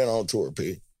 Ever been on tour,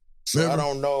 Pete. So I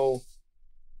don't know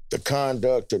the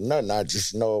conduct or nothing. I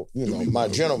just know, you know, my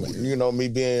gentleman. You know, me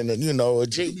being, a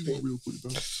G.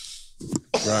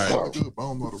 Right. I don't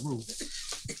know the rules.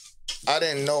 I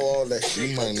didn't know all that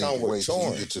shit that come with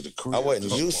touring. I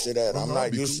wasn't used to that. I'm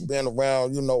not used to being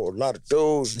around, a lot of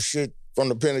dudes and shit from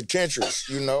the penitentiaries,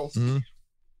 Mm-hmm.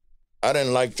 I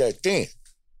didn't like that then.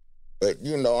 But,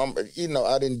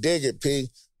 I didn't dig it, P.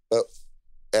 But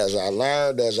as I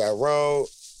learned, as I rode,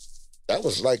 that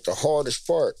was like the hardest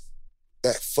part.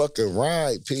 That fucking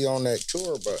ride, P, on that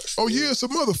tour bus. Oh, yeah, it's a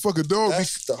motherfucker, dog.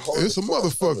 That's the hardest It's a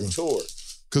motherfucker. Tour.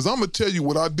 Because I'm going to tell you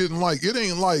what I didn't like. It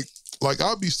ain't like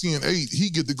I'll be seeing 8, he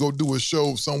get to go do a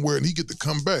show somewhere and he get to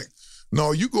come back.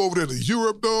 No, you go over there to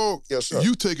Europe, dog. Yes, sir.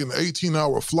 You taking an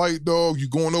 18-hour flight, dog. You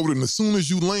going over there, and as soon as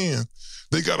you land,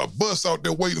 they got a bus out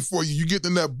there waiting for you. You get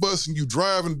in that bus and you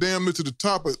driving damn near to the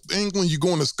top of England. You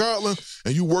going to Scotland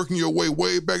and you working your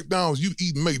way back down. You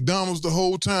eating McDonald's the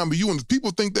whole time. But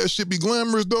people think that shit be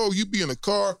glamorous, dog. You be in a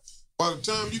car By the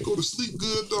time you go to sleep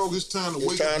good, dog, it's time to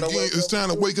wake up again. It's time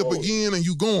to wake up again and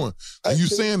you going. And you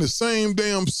saying the same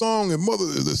damn song and mother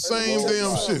the same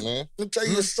damn shit. Man. Let me tell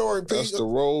you a story, Pete. That's the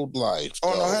road life.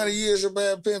 On 100 years of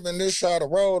Bad Pimpin', this how the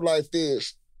road life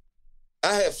is.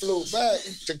 I had flew back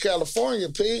to California,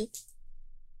 Pete.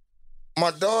 My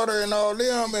daughter and all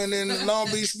them, and then the Long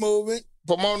Beach movement,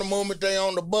 Pomona movement, they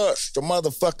on the bus. The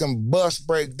motherfucking bus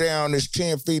break down. It's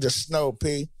 10 feet of snow,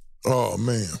 Pete. Oh,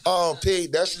 man. Oh,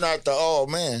 Pete, that's not the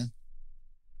man.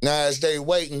 Now, as they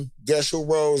waiting, guess who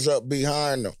rolls up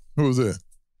behind them? Who was that?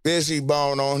 Busy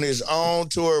Bone on his own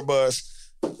tour bus.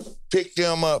 Picked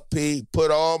them up, Pete,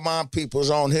 put all my peoples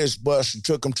on his bus and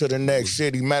took them to the next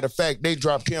city. Matter of fact, they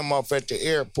dropped him off at the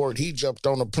airport. He jumped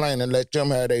on the plane and let them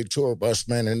have their tour bus,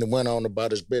 man, and went on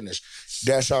about his business.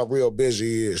 That's how real Busy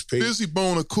he is, Pete. Busy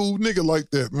Bone a cool nigga like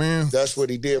that, man. That's what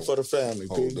he did for the family,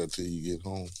 Pete. Hold that till you get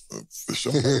home. For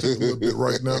sure. I might take a little bit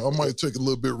right now. I might take a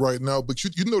little bit right now. But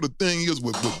you know the thing is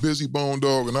with Busy Bone,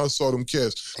 dog, and I saw them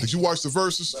cats. Did you watch the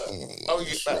verses? Oh,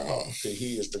 yeah.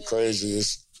 He is the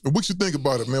craziest. What you think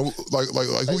about it, man? Like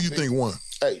who you think won?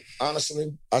 Hey,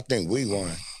 honestly, I think we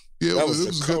won. Yeah, that it was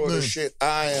was the a good coolest thing. shit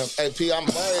I am. Hey, P, I'm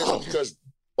glad because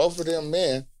both of them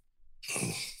men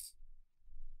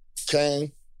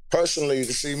came personally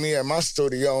to see me at my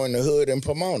studio in the hood in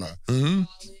Pomona. Mm-hmm.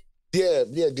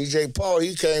 Yeah, DJ Paul,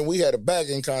 he came. We had a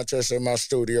bagging contest in my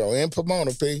studio in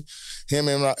Pomona, P. Him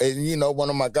and you know, one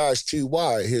of my guys,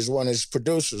 T.Y., one of his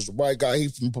producers, the white guy, he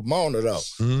from Pomona, though.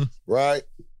 Mm-hmm. Right?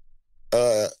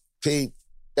 P,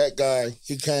 that guy,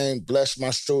 he came, blessed my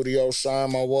studio,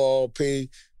 signed my wall, P,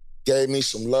 gave me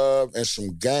some love and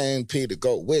some game, P, to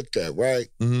go with that, right?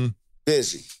 Mm-hmm.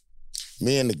 Busy.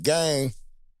 Me and the gang,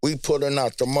 we pulling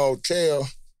out the motel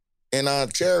in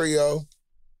Ontario.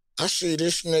 I see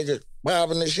this nigga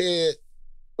bobbing his head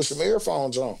with some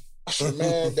earphones on. I said,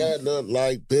 man, that looked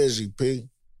like Busy, P.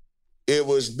 It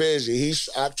was Busy.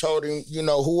 I told him, you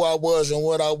know, who I was and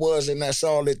what I was, and that's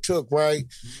all it took, right?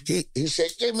 He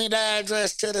said, give me the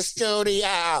address to the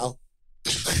studio.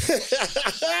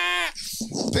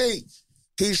 Pete,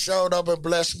 he showed up and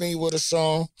blessed me with a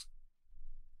song.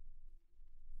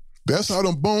 That's how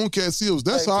them Bone cats is.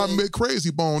 That's how I met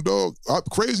Crazy Bone, dog.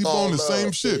 Crazy All Bone, the love,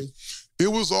 same shit. Pete. It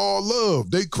was all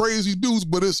love. They crazy dudes,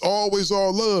 but it's always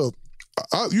all love.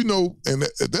 You know, and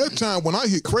at that time when I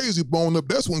hit Crazy Bone up,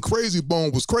 that's when Crazy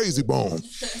Bone was Crazy Bone.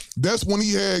 That's when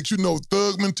he had, you know,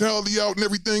 thug mentality out and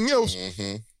everything else.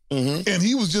 Mm-hmm. Mm-hmm. And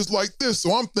he was just like this.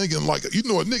 So I'm thinking, like, you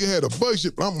know, a nigga had a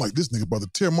budget, but I'm like, this nigga about to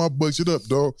tear my budget up,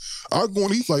 dog.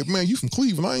 He's like, man, you from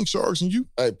Cleveland. I ain't charging you.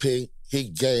 Hey, Pete, he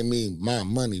gave me my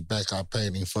money back. I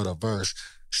paid him for the verse.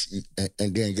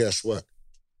 And then guess what?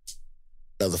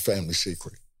 Another family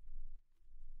secret.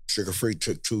 Sugar Free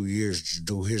took 2 years to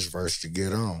do his verse to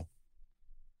get on.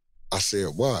 I said,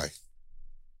 why?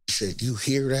 He said, you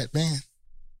hear that, man?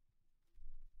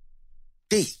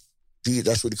 D,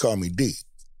 that's what he called me, D.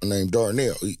 My name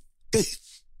Darnell. D,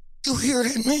 you hear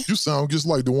that, man? You sound just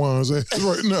like the ones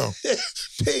right now.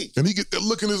 P. And he get that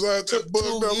look in his eye, Took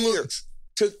 2 years.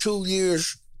 Took 2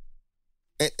 years.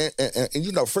 And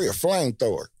you know, Free a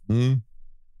flamethrower. Mm-hmm.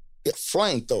 Yeah,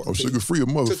 flamethrower. Oh, Sugar Free a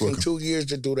motherfucker. Took him 2 years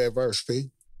to do that verse,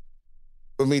 P.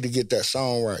 For me to get that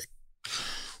song right.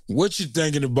 What you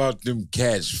thinking about them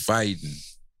cats fighting?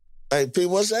 Hey, P,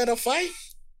 was that a fight?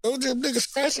 Those them niggas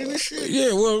scratching this shit?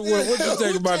 Yeah, what you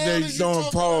think about they throwing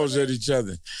paws at each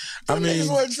other? I mean, niggas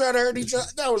wasn't trying to hurt each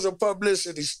other. That was a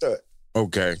publicity stunt.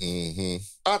 Okay. Mm-hmm.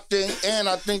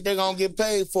 I think they're gonna get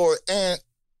paid for it. And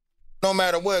no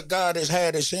matter what, God has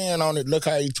had his hand on it. Look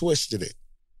how he twisted it.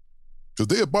 Because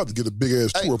they about to get a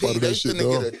big-ass tour up out of that shit,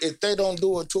 dog. If they don't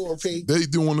do a tour, P. They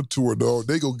doing a tour, dog.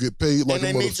 They gonna get paid like a motherfucker.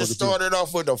 And they need to start it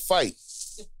off with a fight.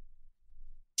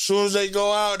 Soon as they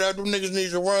go out, that them niggas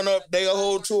need to run up. Their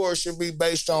whole tour should be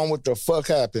based on what the fuck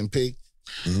happened, P.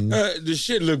 Mm-hmm. The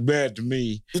shit look bad to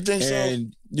me. You think so?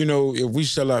 And, you know, if we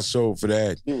sell our soul for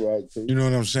that, you right, P. You know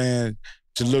what I'm saying?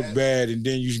 To look bad, and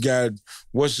then you got,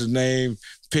 what's his name,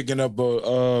 picking up a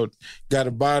little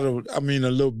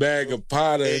bag of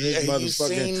powder and this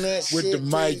motherfucker with the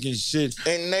mic and shit.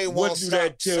 And they won't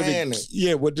stop saying it.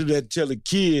 Yeah, what do that tell the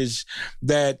kids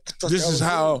that this is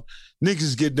how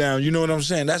niggas get down? You know what I'm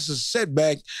saying? That's a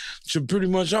setback to pretty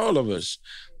much all of us.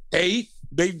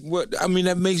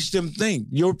 That makes them think.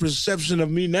 Your perception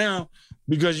of me now,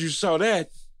 because you saw that,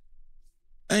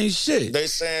 ain't shit. They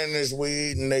saying it's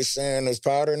weed and they saying it's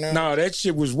powder now? No, that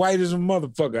shit was white as a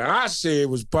motherfucker. I say it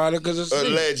was powder because of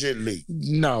allegedly.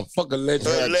 No, fuck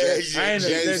allegedly.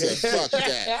 Fuck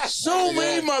that. So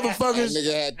many motherfuckers. That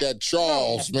nigga had that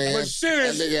Charles, man. But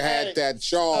seriously, that nigga had that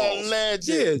Charles. Alleged.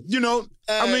 Yeah, you know,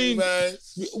 I mean,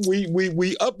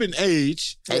 we up in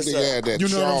age. That nigga had that You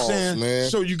know what I'm Charles, saying? man.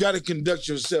 So you got to conduct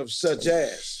yourself such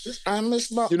as. I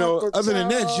miss my other than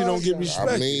that, you don't get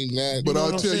respect. I mean that. But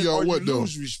I'll tell y'all what, though.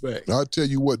 Respect. I'll tell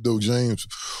you what, though, James.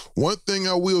 One thing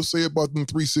I will say about them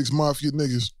 3-6 Mafia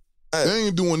niggas, they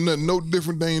ain't doing nothing no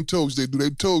different than they told you they do. They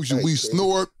told you we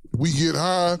snort, we get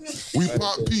high, we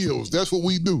pop pills. That's what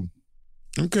we do.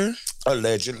 Okay.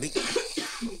 Allegedly.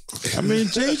 I mean,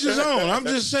 change his own. I'm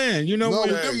just saying, you know. No,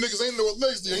 them niggas ain't no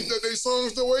allegedly. Ain't that they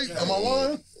songs though? Am I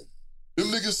lying? Them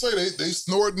niggas say they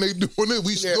snort and they doing it.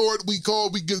 We snort,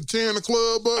 we get tearing the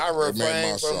club up. I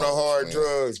refrain from the hard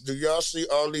drugs. Do y'all see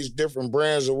all these different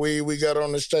brands of weed we got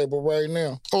on this table right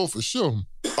now? Oh, for sure.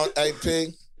 On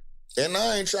AP. And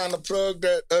I ain't trying to plug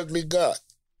that ugly guy.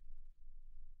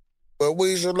 But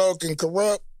Weezer Loc and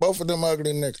Corrupt, both of them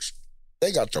ugly niggas.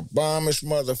 They got the bombest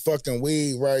motherfucking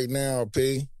weed right now,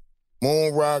 P.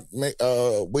 Moon Rock,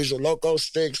 Weezer Loco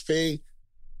Sticks, P.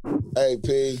 Hey,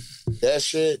 P. That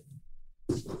shit.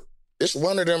 It's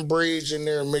one of them breeds in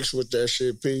there mixed with that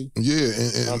shit, P. Yeah,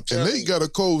 and they got a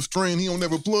cold strain he don't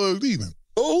never plugged either.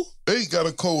 Who? They got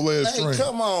a cold ass strain. Hey,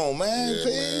 come on, man, Yeah, P.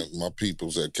 man. My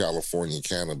people's at California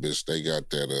Cannabis. They got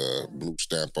that Blue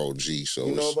Stamp OG, so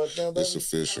You know about them, it's baby?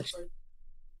 official.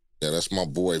 Yeah, that's my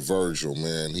boy Virgil,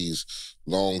 man. He's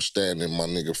long-standing, my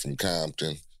nigga from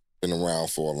Compton. Been around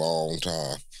for a long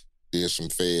time. Did some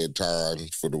Fed time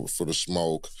for the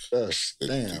smoke.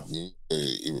 Damn.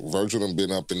 Virgil done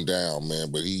been up and down,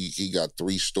 man, but he got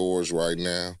 3 stores right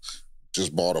now.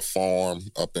 Just bought a farm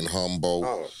up in Humboldt.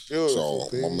 Oh, beautiful,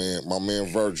 so my man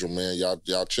Virgil, man,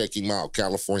 y'all check him out.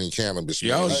 California Cannabis.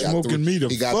 Y'all man. He got smoking me the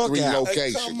He got fuck 3 out.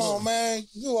 locations. Hey, come on, man.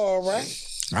 You all right?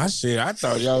 I said, I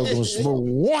thought y'all was going to smoke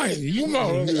one. You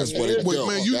know. That's what it But do.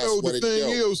 man, you That's know what the it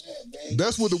thing do. is,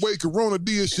 that's what the way Corona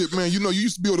did shit, man. You know, you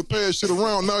used to be able to pass shit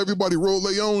around. Now everybody roll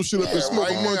their own shit up and smoke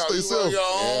right amongst now, you themselves. roll your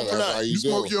own blunt. You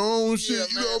smoke your own shit,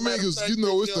 you know what I mean? Because, you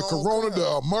know, it's the Corona,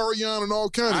 the Marion, and all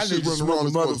kinds I of need shit to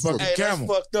running smoke around a this motherfucker. Hey, that's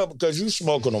fucked up because you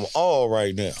smoking them all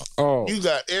right now. Oh. You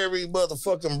got every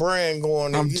motherfucking brand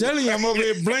going. I'm telling you, I'm over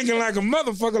here blinking like a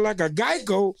motherfucker, like a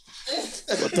Geico.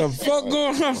 What the fuck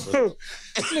going on?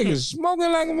 Niggas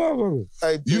smoking like a motherfucker.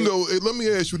 Hey, You know, let me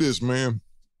ask you this, man.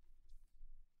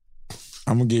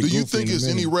 I'm gonna get. Do you goofy think in a there's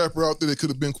any minute. rapper out there that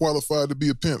could have been qualified to be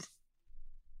a pimp?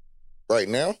 right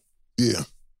now? Yeah.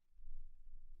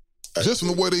 Just from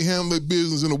the way they handle their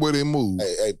business and the way they move.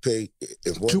 Hey, P,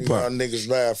 if one of y'all niggas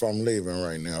laugh, I'm leaving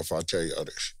right now if I tell y'all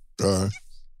this. All right.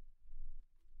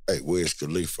 Hey, Wiz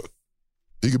Khalifa.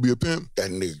 He could be a pimp? That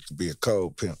nigga could be a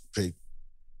cold pimp, P.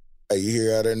 Hey, you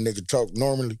hear how that nigga talk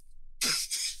normally?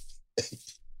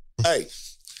 Hey,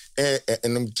 and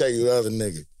let me tell you the other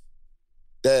nigga.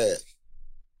 Dad.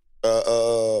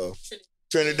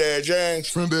 Trinidad James.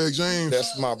 Trinidad James.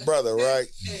 That's my brother, right?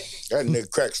 That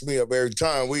nigga cracks me up every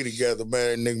time we together,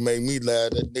 man. That nigga made me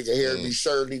laugh. That nigga heard me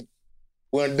Shirley.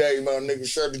 One day, my nigga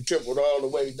Shirley tripled all the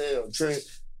way down.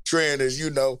 Trend is,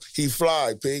 you know, he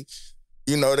fly, P.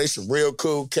 You know, they some real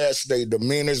cool cats. They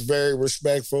demeanor's very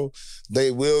respectful.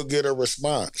 They will get a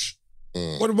response.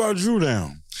 What about Drew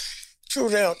Down? Drew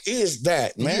Down is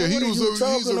that, man. Yeah, what are you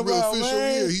talking real about, official.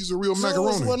 man? Yeah, he's a real Drew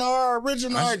was macaroni. one of our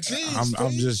original RGs.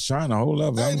 I'm just trying to hold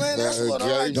up. Hey, man, that's what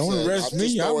I Don't said. arrest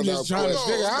me. I'm just trying to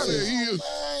figure out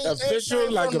official,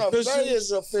 like From the official. Bay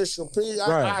is official, P.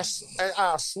 Right.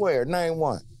 I swear, name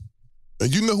one.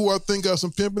 And you know who I think got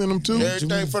some pimping in them too?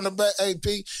 Everything from the Bay,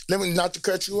 AP. Let me not to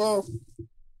cut you off.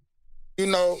 You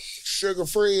know, Sugar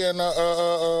Free and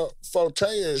Forte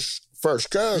is first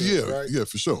cousins, right? Yeah,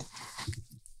 for sure.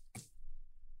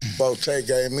 Forte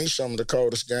gave me some of the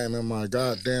coldest game in my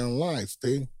goddamn life,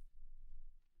 P.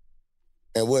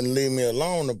 And wouldn't leave me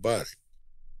alone about it.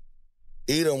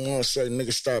 He don't want to say,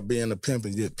 nigga, stop being a pimp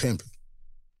and get pimping.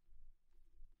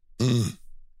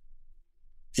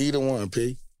 He the one,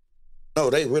 P. No,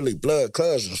 they really blood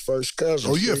cousins, first cousins.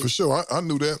 Oh, yeah, P. for sure. I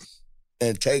knew that.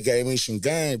 And Tay gave me some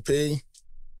game, P.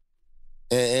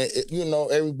 And you know,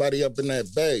 everybody up in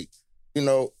that Bay, you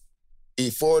know,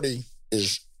 E40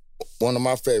 is one of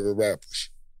my favorite rappers.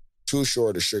 Too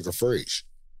Short of Sugar Freeze.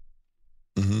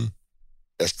 Mm-hmm.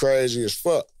 That's crazy as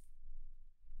fuck.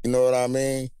 You know what I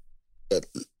mean? But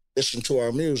listen to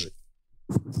our music.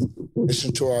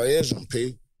 Listen to our ism,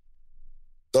 P.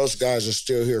 Those guys are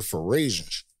still here for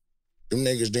reasons. Them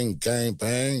niggas didn't gang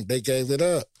bang. They gave it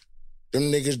up.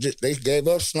 Them niggas, they gave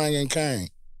up slang and cane.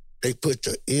 They put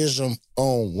the ism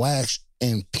on wax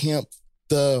and pimp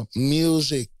the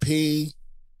music, P.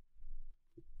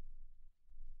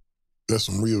 That's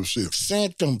some real shit.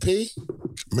 Sent them, P.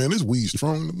 Man, this weed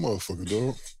strong in the motherfucker,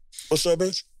 dog. What's up,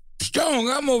 bitch? Strong,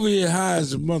 I'm over here high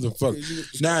as a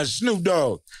motherfucker. Now, Snoop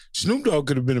Dogg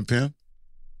could have been a pimp.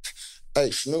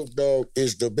 Hey, Snoop Dogg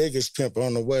is the biggest pimp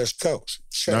on the West Coast.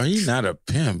 No, he's not a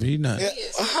pimp. He not. Yeah,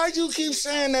 how you keep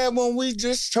saying that when we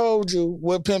just told you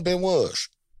what pimping was?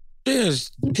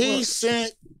 Yes. He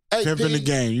sent... Hey, Pimping the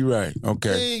game. You right.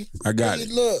 Okay. I got it.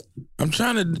 Look. I'm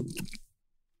trying to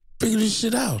figure this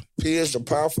shit out. P is the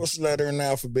powerfulest letter in the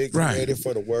alphabet created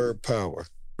for the word power.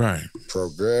 Right.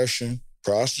 Progression,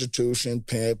 prostitution,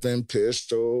 pimping,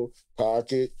 pistol,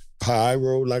 pocket,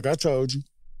 pyro, like I told you.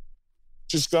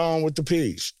 Just go on with the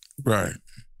P's. Right.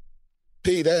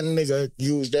 P, that nigga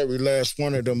used every last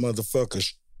one of them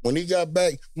motherfuckers. When he got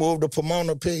back, moved to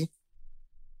Pomona, P,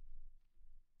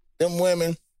 them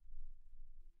women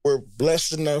were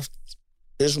blessed enough,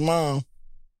 his mom,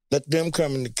 let them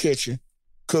come in the kitchen,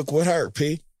 cook with her,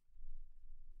 P.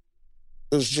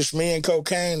 It was just me and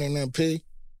cocaine and them, P.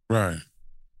 Right.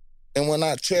 And when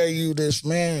I tell you this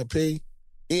man, P,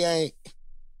 he ain't,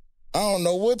 I don't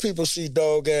know what people see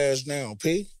dog ass now,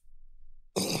 P.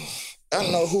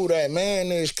 I know who that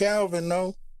man is, Calvin,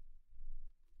 though.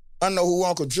 I know who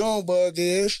Uncle Junebug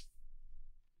is.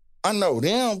 I know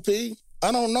them, P.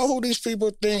 I don't know who these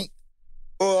people think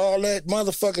or all that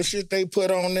motherfucking shit they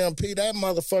put on them, P. That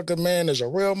motherfucker, man, is a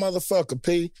real motherfucker,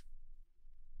 P.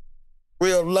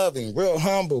 Real loving, real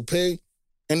humble, P.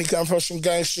 And he come from some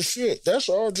gangster shit. That's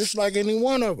all, just like any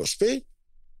one of us, P.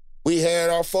 We had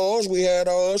our falls, we had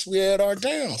our ups, we had our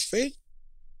downs, P.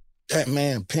 That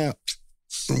man pimped.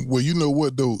 Well, you know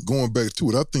what, though, going back to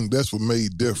it, I think that's what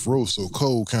made Death Row so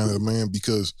cold, kind of, man,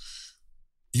 because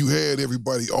you had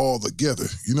everybody all together.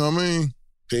 You know what I mean?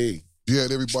 P. You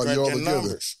had everybody all together.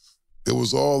 Numbers. It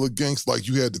was all against, like,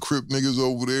 you had the Crip niggas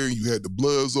over there, and you had the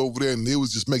Bloods over there, and they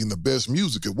was just making the best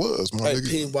music it was, my nigga.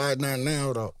 P, why not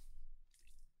now, though?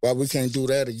 Why we can't do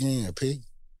that again, P?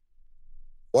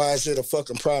 Why is it a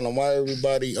fucking problem? Why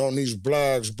everybody on these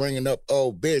blogs bringing up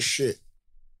old bitch shit?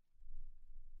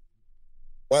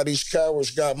 Why these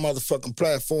cowards got motherfucking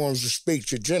platforms to speak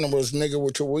to generals, nigga,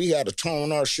 which we had to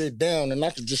tone our shit down, and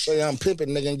I could just say I'm pimping,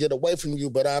 nigga, and get away from you,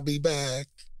 but I'll be back.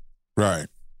 Right.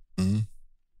 Mm-hmm.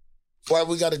 Why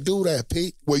we got to do that,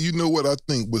 Pete? Well, you know what I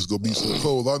think was going to be so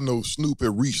cold? I know Snoop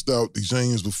had reached out to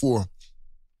James before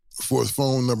for his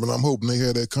phone number, and I'm hoping they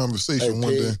had that conversation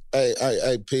one day.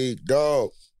 Hey, Pete,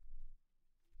 dog.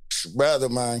 Brother,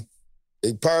 man.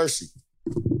 Big Percy.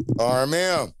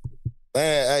 RMM.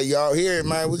 Man, hey, y'all hear it,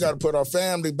 man. We got to put our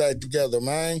family back together,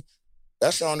 man.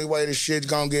 That's the only way this shit's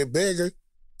going to get bigger.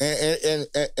 And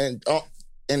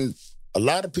a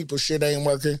lot of people's shit ain't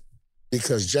working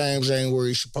because James ain't where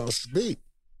he's supposed to be.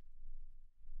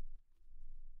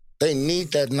 They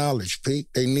need that knowledge, Pete.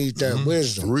 They need that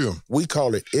wisdom. For real. We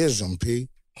call it ism, Pete.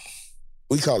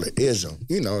 We call it ism.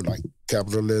 You know, like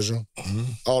capitalism,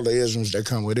 all the isms that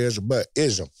come with ism, but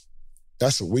ism.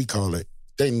 That's what we call it.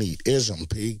 They need ism,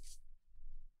 Pete.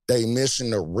 They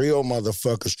missing the real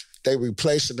motherfuckers. They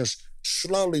replacing us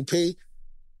slowly, P.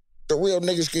 The real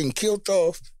niggas getting killed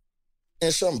off,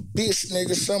 and some bitch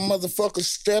niggas, some motherfuckers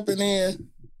stepping in,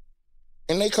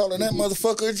 and they calling that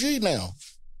motherfucker a G now.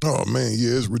 Oh man,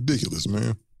 yeah, it's ridiculous,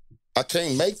 man. I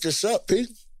can't make this up, P.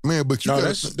 Man, but you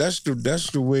that's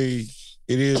the way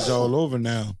it is all over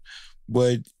now.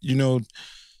 But you know,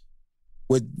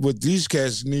 what these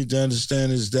cats need to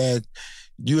understand is that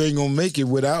you ain't gonna make it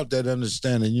without that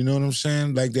understanding. You know what I'm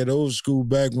saying? Like that old school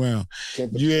background.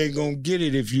 You ain't gonna get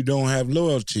it if you don't have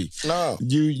loyalty. No.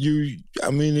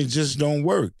 I mean, it just don't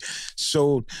work.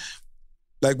 So,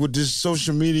 like with this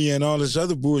social media and all this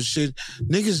other bullshit,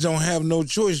 niggas don't have no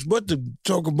choice but to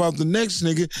talk about the next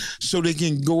nigga so they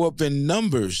can go up in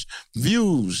numbers,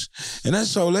 views. And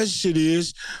that's all that shit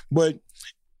is. But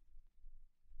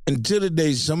until the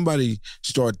day somebody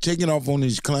start taking off on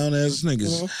these clown-ass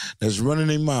niggas that's running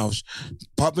their mouths,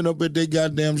 popping up at their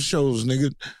goddamn shows,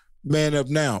 nigga, man up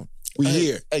now. We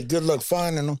here. Hey, good luck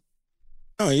finding them.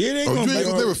 Oh, yeah, they gonna you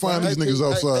ain't never find these niggas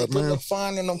outside, man. Good luck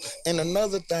finding them. And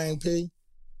another thing, P.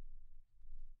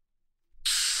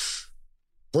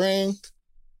 Bring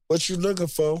what you looking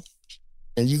for,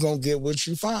 and you gonna get what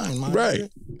you find, man.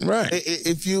 Right.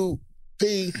 If you,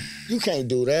 P, you can't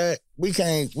do that. We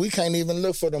can't even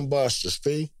look for them busters,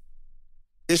 P.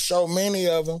 There's so many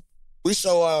of them. We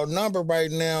so outnumbered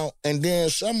right now, and then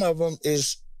some of them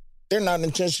they're not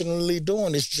intentionally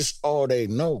doing. It's just all they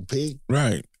know, P.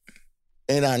 Right.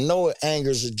 And I know it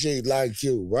angers a G like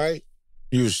you, right?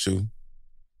 Used to.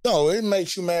 No, it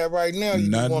makes you mad right now. You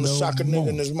want to sock a nigga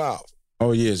in his mouth.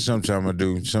 Oh, yeah, sometimes I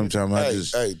do. Sometimes I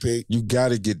just... Hey, Pete. You got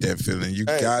to get that feeling. You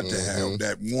got to have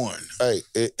that one. Hey,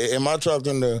 am I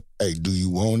talking to, hey, do you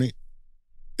want it?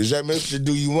 Is that Mr.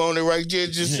 Do You Want It right there?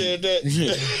 Just said that?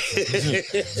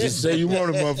 Just say you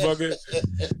want it, motherfucker.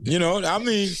 You know, I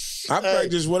mean, I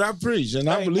practice what I preach, and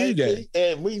I believe that.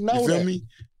 And we know you feel that. me?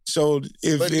 So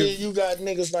But then you got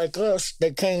niggas like us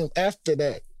that came after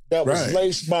that. That was Right.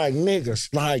 laced by niggas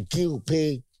like you,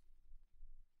 P.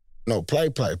 No, play.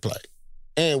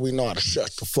 And we know how to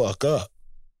shut the fuck up.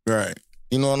 Right.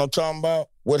 You know what I'm talking about?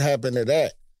 What happened to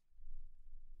that?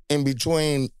 In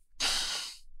between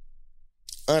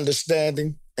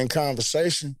understanding and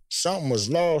conversation, something was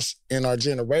lost in our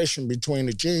generation between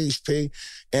the G's, P.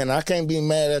 And I can't be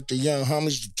mad at the young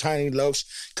homies, the tiny lokes,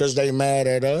 because they mad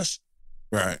at us.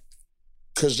 Right.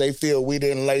 Because they feel we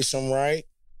didn't lace them right.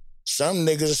 Some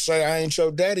niggas say, I ain't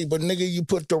your daddy, but nigga, you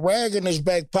put the rag in his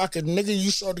back pocket, nigga, you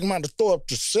showed him how to throw up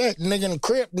the set, nigga, in the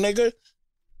crib, nigga.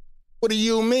 What do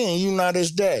you mean you not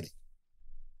his daddy?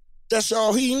 That's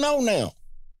all he know now.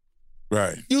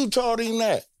 Right. You taught him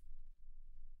that.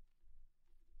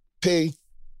 P,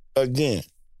 again,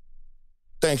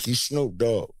 thank you, Snoop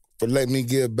Dogg, for letting me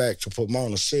give back to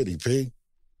Pomona City, P.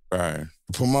 Right.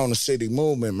 The Pomona City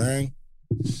movement, man.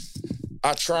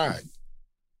 I tried.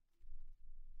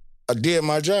 I did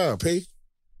my job, P.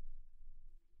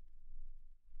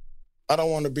 I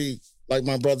don't want to be like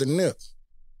my brother Nip.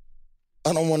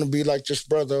 I don't want to be like this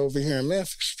brother over here in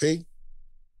Memphis, P.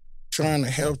 Trying to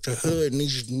help the hood, and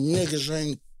these niggas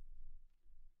ain't.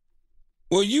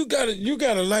 Well, you got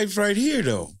a life right here,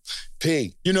 though.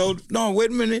 P. You know, no, wait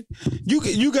a minute.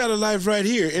 You got a life right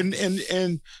here,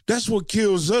 and that's what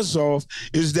kills us off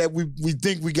is that we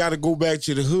think we got to go back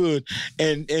to the hood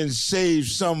and save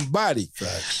somebody.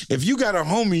 Facts. If you got a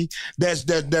homie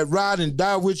that ride and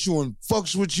die with you and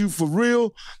fucks with you for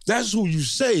real, that's who you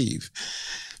save.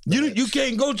 You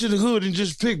can't go to the hood and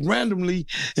just pick randomly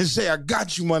and say, I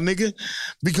got you, my nigga,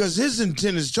 because his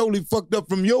intent is totally fucked up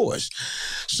from yours.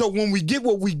 So when we get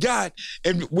what we got,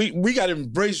 and we got to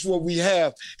embrace what we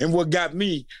have and what got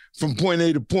me from point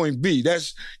A to point B.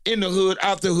 That's in the hood,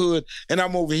 out the hood, and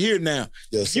I'm over here now.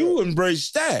 Yes, sir. You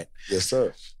embrace that. Yes,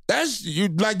 sir. That's, you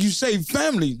like you say,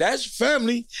 family. That's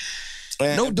family.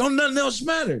 No, don't nothing else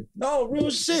matter. No, real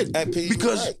shit.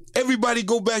 Because everybody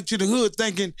go back to the hood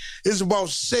thinking it's about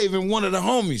saving one of the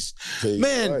homies.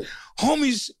 Man,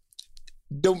 homies,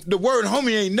 the word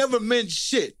homie ain't never meant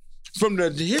shit. From the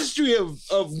history of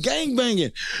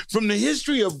gangbanging, from the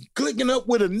history of clicking up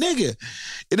with a nigga,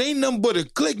 it ain't nothing but a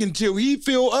click until he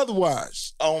feel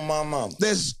otherwise. On my mama.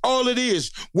 That's all it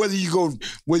is. Whether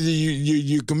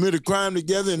you commit a crime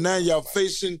together and now y'all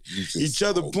facing each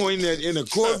other pointing in a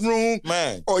courtroom,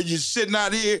 man, or you sitting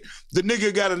out here, the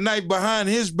nigga got a knife behind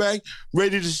his back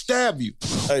ready to stab you.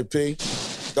 Hey, P.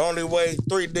 The only way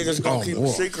 3 niggas gonna keep a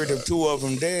secret if 2 of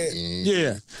them dead.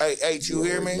 Yeah. Hey, you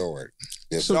hear me?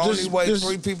 So the only way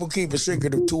 3 people keep a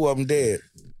secret if 2 of them dead.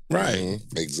 Right.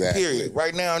 Exactly. Period.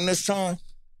 Right now in this time,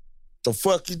 the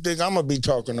fuck you think I'm gonna be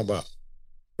talking about?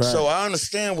 Right. So I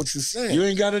understand what you're saying. You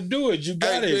ain't got to do it. You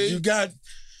got it.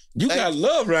 You got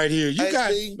love right here. You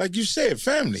got, like you said,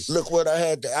 family. Look what I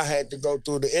had to go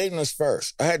through the ignorance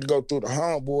first. I had to go through the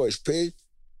homeboys, P.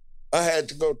 I had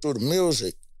to go through the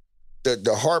music.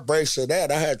 The heartbreaks of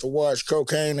that, I had to watch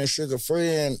Cocaine and Sugar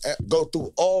Free and go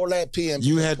through all that P.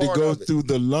 You had to go through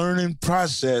the learning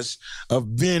process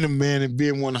of being a man and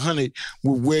being 100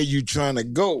 with where you trying to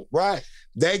go. Right.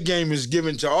 That game is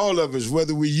given to all of us,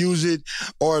 whether we use it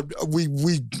or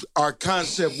our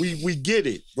concept, we get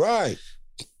it. Right.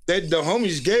 That the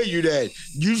homies gave you that.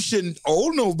 You shouldn't owe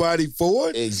nobody for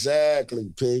it.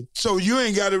 Exactly, P. So you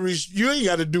ain't got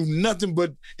to do nothing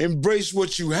but embrace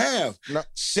what you have. No.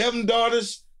 7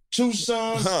 daughters, 2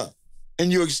 sons,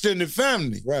 and your extended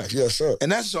family. Right, yes, sir.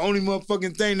 And that's the only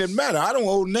motherfucking thing that matter. I don't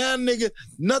owe now, nigga,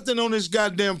 nothing on this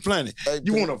goddamn planet. Hey,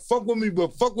 you want to fuck with me,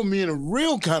 but fuck with me in a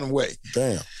real kind of way.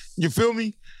 Damn. You feel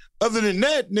me? Other than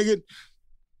that, nigga,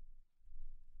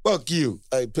 fuck you.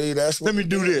 Hey, P, let me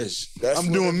do this.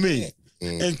 I'm doing me.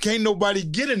 And can't nobody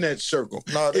get in that circle.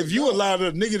 No, if you allow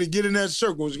the nigga to get in that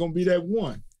circle, it's gonna be that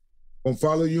one. Gonna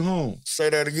follow you home.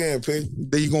 Say that again, P.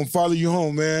 Then he gonna follow you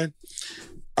home, man.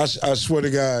 I swear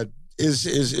to God,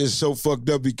 it's so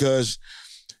fucked up because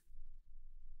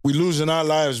we losing our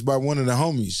lives by one of the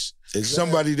homies. Exactly.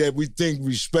 Somebody that we think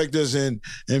respect us and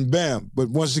bam.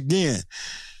 But once again,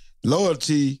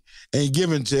 loyalty ain't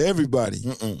given to everybody.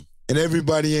 And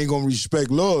everybody ain't gonna respect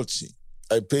loyalty.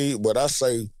 Hey, P, what I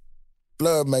say,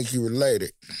 blood make you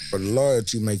related, but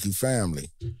loyalty make you family.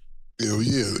 Hell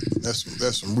yeah,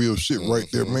 that's some real shit right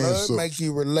there, man. Blood make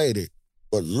you related,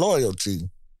 but loyalty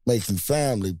make you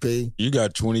family, P. You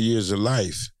got 20 years of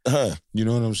life. You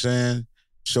know what I'm saying?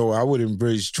 So I would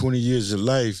embrace 20 years of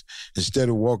life instead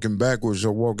of walking backwards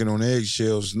or walking on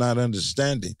eggshells, not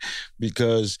understanding,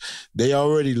 because they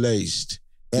already laced.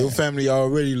 Your family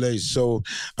already laced. So,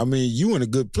 I mean, you in a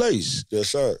good place. Yes,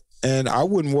 sir. And I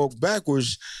wouldn't walk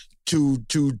backwards to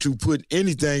put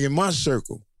anything in my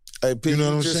circle. Hey, Pete, you know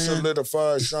what I'm just saying?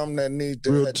 solidified something that need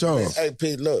to... Real talk. Hey,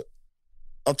 Pete, look.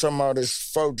 I'm talking about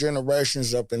this 4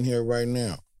 generations up in here right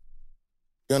now.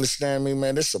 You understand me,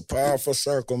 man? This is a powerful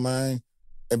circle, man.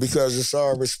 And because it's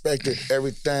all respected,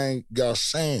 everything y'all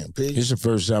saying, Pete. It's the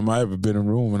first time I ever been in a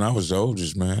room when I was the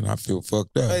oldest, man. I feel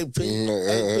fucked up. Hey,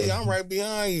 Pete, I'm right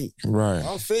behind you. Right.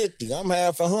 I'm 50. I'm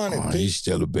half 100, Oh, Pete. he's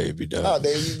still a baby, dog. Oh,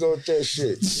 there you go with that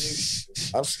shit.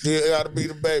 I'm still got to be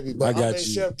the baby. But I I'm got going to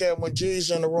you. accept that when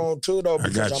G's in the room, too, though,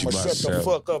 because got I'm you going to shut the myself.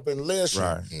 fuck up and listen.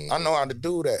 Right. I know how to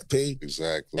do that, P.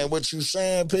 Exactly. And what you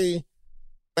saying, P,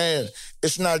 man,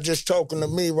 it's not just talking to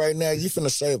me right now. You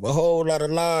finna save a whole lot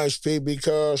of lives, P,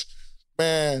 because,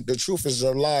 man, the truth is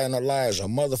a lie and a lie is a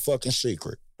motherfucking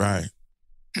secret. Right.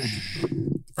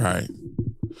 Right.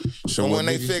 So And when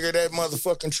they figure that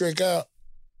motherfucking trick out,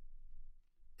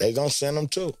 they gonna send them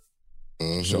too.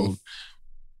 Mm-hmm. So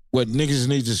what niggas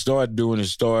need to start doing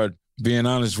is start being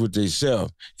honest with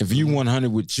themselves. If you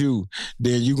 100 with you,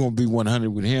 then you going to be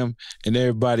 100 with him and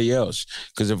everybody else.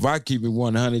 Because if I keep it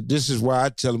 100, this is why I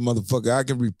tell a motherfucker I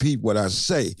can repeat what I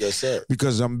say. Yes, sir.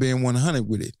 Because I'm being 100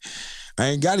 with it. I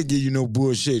ain't got to give you no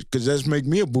bullshit because that's make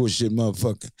me a bullshit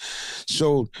motherfucker.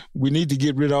 So we need to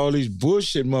get rid of all these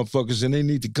bullshit motherfuckers and they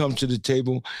need to come to the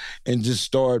table and just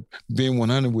start being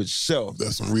 100 with self.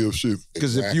 That's some real shit.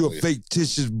 Because if you a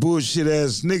fictitious bullshit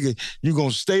ass nigga, you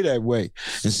gonna stay that way.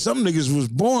 And some niggas was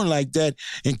born like that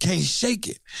and can't shake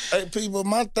it. Hey, people,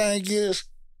 my thing is,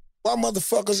 why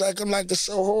motherfuckers acting like it's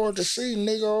so hard to see,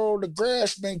 nigga? Oh, the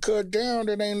grass been cut down.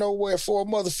 There ain't nowhere for a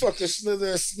motherfucking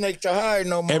slither snake to hide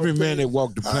no more. Every man that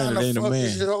walked the planet ain't a man.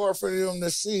 It's hard for them to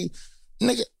see.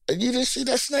 Nigga, you didn't see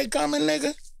that snake coming,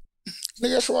 nigga?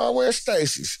 Nigga, that's why I wear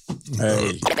Stacy's.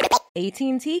 Hey.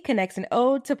 AT&T connects an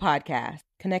ode to podcast.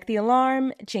 Connect the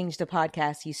alarm, change the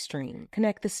podcast you stream.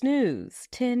 Connect the snooze,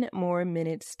 10 more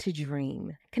minutes to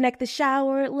dream. Connect the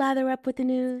shower, lather up with the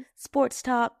news, sports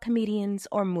talk, comedians,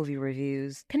 or movie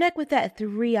reviews. Connect with that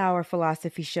 3-hour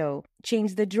philosophy show.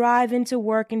 Change the drive into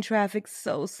work and traffic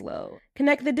so slow.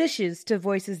 Connect the dishes to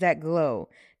voices that glow.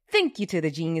 Thank you to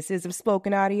the geniuses of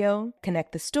spoken audio.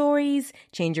 Connect the stories,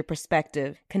 change your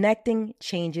perspective. Connecting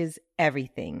changes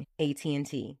everything.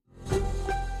 AT&T.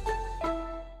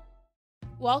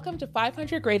 Welcome to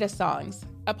 500 Greatest Songs,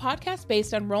 a podcast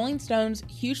based on Rolling Stone's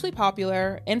hugely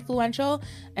popular, influential,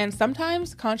 and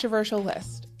sometimes controversial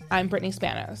list. I'm Brittany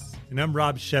Spanos. And I'm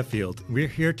Rob Sheffield. We're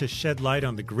here to shed light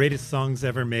on the greatest songs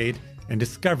ever made and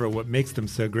discover what makes them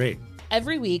so great.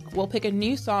 Every week, we'll pick a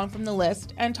new song from the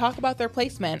list and talk about their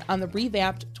placement on the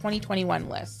revamped 2021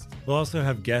 list. We'll also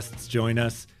have guests join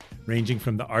us, ranging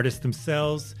from the artists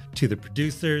themselves to the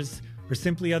producers, or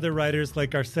simply other writers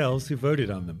like ourselves who voted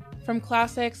on them. From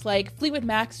classics like Fleetwood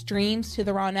Mac's Dreams to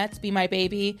the Ronettes' Be My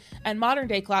Baby, and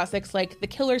modern-day classics like The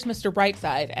Killer's Mr.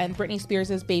 Brightside and Britney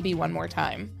Spears' Baby One More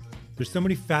Time. There's so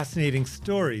many fascinating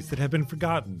stories that have been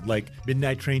forgotten, like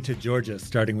Midnight Train to Georgia,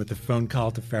 starting with a phone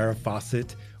call to Farrah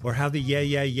Fawcett, or how the Yeah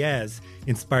Yeah Yeahs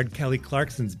inspired Kelly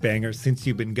Clarkson's banger Since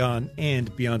You've Been Gone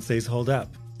and Beyonce's Hold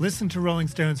Up. Listen to Rolling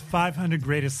Stone's 500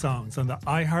 Greatest Songs on the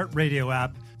iHeartRadio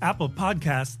app, Apple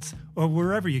Podcasts, or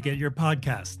wherever you get your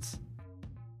podcasts.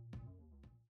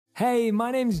 Hey,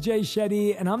 my name's Jay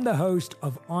Shetty, and I'm the host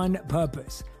of On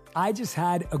Purpose. I just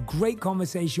had a great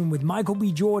conversation with Michael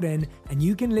B. Jordan, and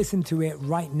you can listen to it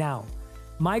right now.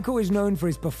 Michael is known for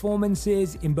his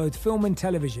performances in both film and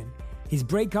television. His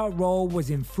breakout role was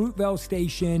in Fruitvale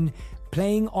Station,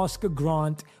 playing Oscar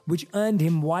Grant, which earned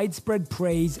him widespread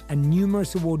praise and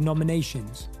numerous award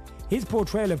nominations. His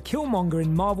portrayal of Killmonger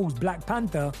in Marvel's Black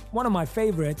Panther, one of my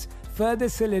favorites, further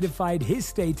solidified his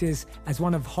status as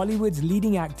one of Hollywood's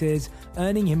leading actors,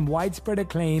 earning him widespread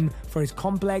acclaim for his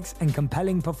complex and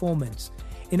compelling performance.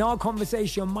 In our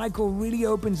conversation, Michael really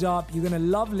opens up. You're going to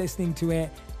love listening to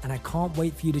it, and I can't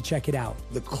wait for you to check it out.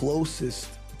 The closest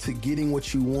to getting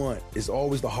what you want is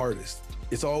always the hardest.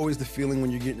 It's always the feeling when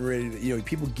you're getting ready to,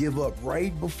 people give up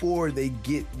right before they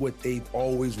get what they've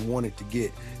always wanted to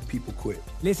get. People quit.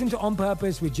 Listen to On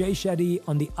Purpose with Jay Shetty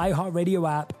on the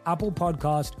iHeartRadio app, Apple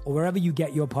Podcast, or wherever you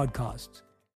get your podcasts.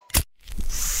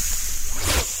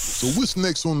 So what's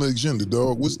next on the agenda,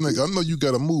 dog? What's next? I know you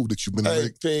got a move that you've been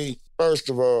making. P, first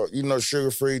of all,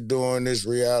 Sugar Free doing this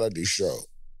reality show.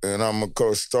 And I'm a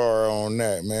co-star on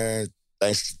that, man.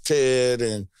 Thanks to Ted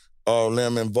and all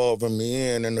them involving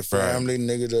me in the family,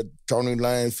 nigga, the Tony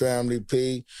Lane family,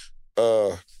 P.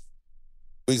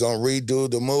 We gonna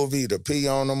redo the movie, the P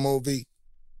on the movie.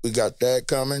 We got that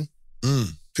coming.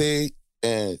 P,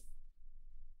 and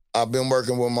I've been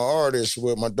working with my artists,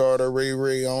 with my daughter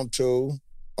Riri on 2,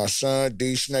 my son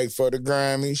D Snake for the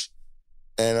Grammys,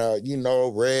 and you know,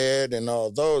 Red and all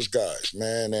those guys,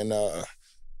 man. And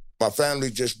my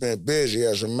family just been busy.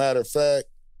 As a matter of fact,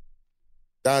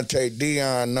 Dante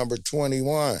Dion, number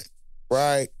 21,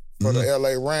 right? For the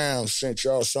LA Rams, sent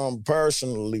y'all something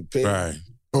personally, P. Right.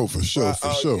 Oh, for sure,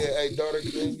 for sure. Yeah, hey, daughter,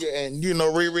 and you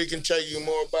know, Riri can tell you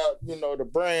more about, you know, the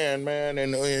brand, man,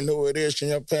 and who it is. Can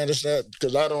y'all pan us that?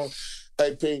 Because I don't,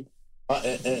 hey, P,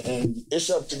 and it's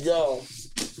up to y'all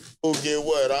who get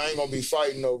what. I ain't gonna be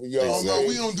fighting over y'all. Oh, no,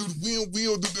 we don't do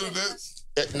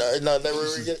that. No, let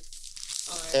Riri get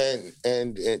it.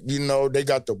 And you know, they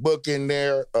got the book in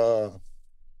there.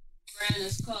 Brand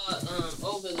is called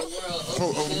Over the World.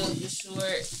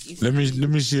 Short. Let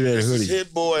me see that hoodie.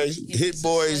 Hit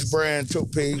Boys brand too,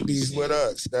 P. He's with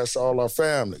us. That's all our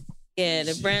family. Yeah,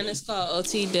 the brand is called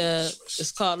OT Dub.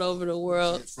 It's called Over the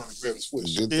World.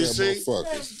 You see?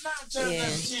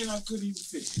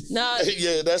 No.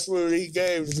 Yeah, that's what he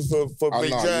gave for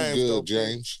Big James. You good,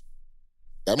 James.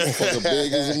 That motherfucker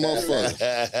big as a motherfucker.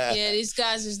 Yeah, these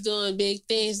guys is doing big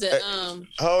things.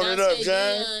 Hold it up,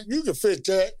 James. You can fit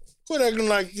that. Quit acting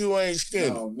like you ain't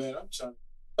skinny. Oh, man, I'm trying.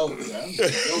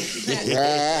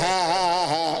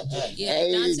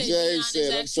 James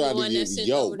said, I'm trying to get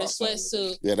yo.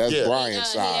 Yeah, that's Brian's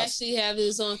size. He actually have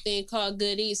his own thing called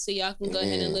Good Eats, so y'all can go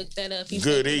ahead and look that up. He's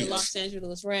Good the Eats. Los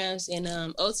Angeles Rams, and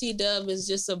OT Dub is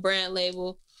just a brand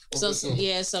label. So some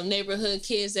neighborhood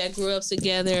kids that grew up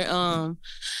together.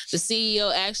 The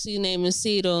CEO actually named him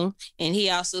Cedal, and he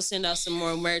also sent out some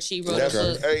more merch. He wrote a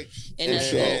book. And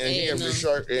every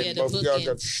shirt, and both of y'all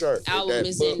got the shirt. Album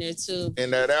is in there too.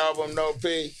 And that album, no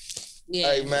P.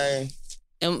 Yeah. Hey man.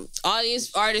 And all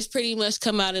these artists pretty much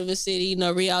come out of the city, you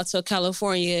know, Rialto,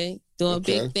 California, doing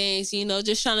big things, you know,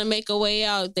 just trying to make a way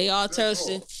out. They all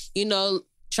thirsty, you know,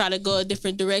 try to go a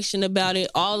different direction about it.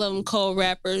 All of them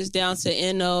co-rappers down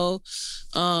to NO,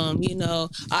 you know,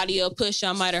 Audio Push,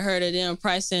 y'all might have heard of them,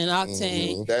 Price and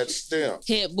Octane. That's them.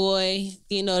 Hit Boy,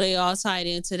 you know, they all tied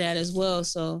into that as well.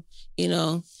 So, you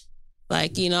know,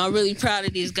 like, you know, I'm really proud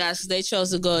of these guys because they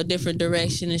chose to go a different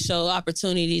direction and show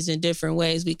opportunities in different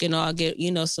ways. We can all get,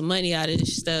 you know, some money out of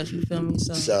this stuff. You feel me?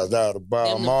 So shout out to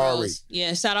Bob Mari.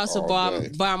 Yeah, shout out to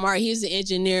Bob Mari. He's the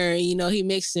engineer. You know, he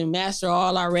mixed and mastered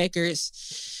all our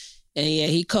records. And yeah,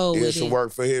 he cold with it. It's some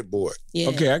work for Hit Boy. Yeah.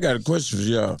 Okay, I got a question for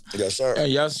y'all. Yes, sir. Hey,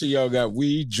 y'all see y'all got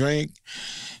weed, drink,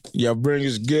 y'all bring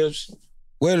us gifts.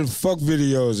 Where the fuck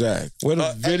videos at? Where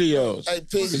the videos?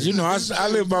 Cause you know, I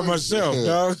live by myself,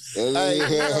 dog. That's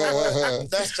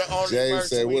the only James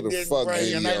said, where the fuck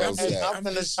videos at? I'm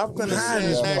gonna send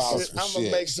that shit. I'm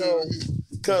gonna make sure,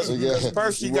 cause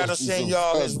Percy gotta send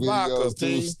y'all his vodka,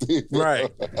 P. Right.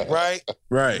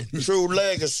 True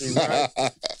Legacy, right?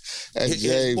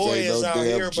 His boy is out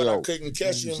here, but I couldn't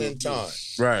catch him in time.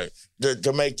 Right.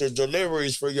 To make the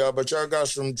deliveries for y'all, but y'all got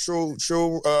some true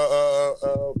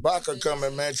vodka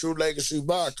coming, man. True Legacy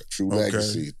vodka. True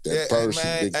Legacy. That Percy,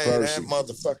 man, big that Percy.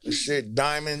 motherfucking shit,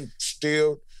 diamond,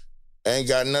 steel, ain't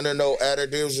got none of no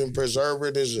additives and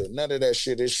preservatives or none of that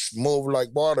shit. It's smooth like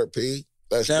water, P.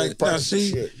 That's big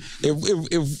Percy shit.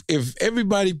 If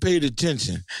everybody paid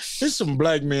attention, there's some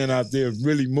black men out there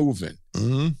really moving.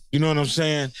 Mm-hmm. You know what I'm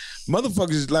saying?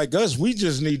 Motherfuckers like us, we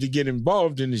just need to get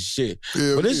involved in this shit.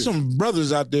 Yeah, but there's some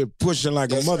brothers out there pushing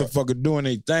like a motherfucker doing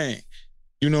their thing.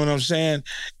 You know what I'm saying?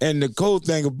 And the cool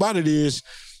thing about it is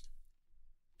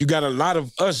you got a lot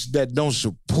of us that don't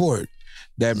support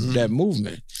that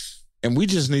movement. And we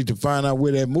just need to find out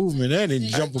where that movement at and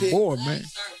jump aboard, man.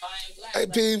 Hey,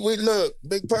 P, look,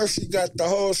 Big Percy got the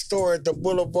whole store at the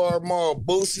Boulevard Mall.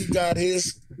 Boosie got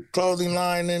his clothing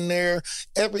line in there.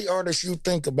 Every artist you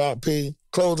think about, P,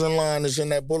 clothing line is in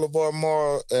that Boulevard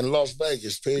Mall in Las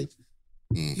Vegas, P.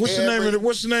 What's the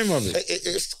name of it?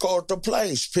 It's called The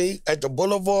Place, P, at the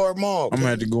Boulevard Mall. I'm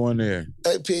gonna have to go in there.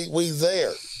 Hey, P, we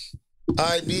there.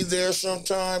 I be there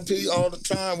sometime, P, all the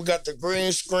time. We got the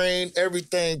green screen,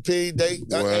 everything, P.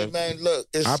 Hey, man, look,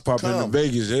 it's I pop into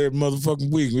Vegas every motherfucking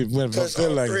week. Because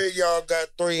three of y'all got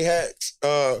 3 hats.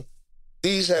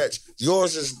 These hats,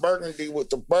 yours is burgundy with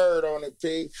the bird on it,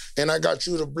 P. And I got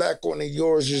you the black one, and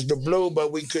yours is the blue,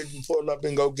 but we couldn't pull up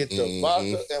and go get the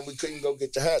vodka, and we couldn't go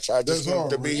get the hats. I just wanted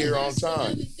to be here on time.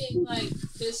 Another thing, like,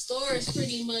 the store is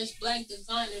pretty much black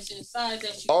designers inside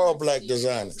that you all black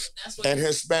designers and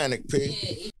Hispanic,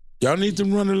 P. Y'all need to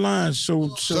run the line.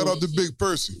 So shout out to Big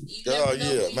Percy. Oh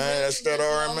yeah, man, that's that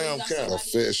RMM camp.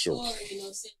 Official.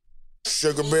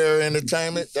 Sugar Bear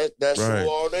Entertainment, that's Right. who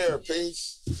all there, P.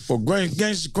 Well,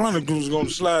 Gangsta Chronicles gonna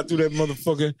slide through that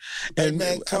motherfucker, and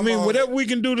man, I mean, whatever we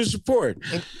can do to support.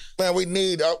 Man, we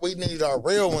need our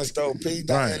real ones though, P.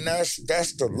 Right. And that's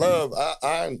the love.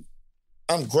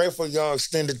 I'm grateful y'all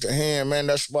extended the hand, man.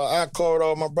 That's why I called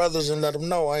all my brothers and let them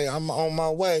know, hey, I'm on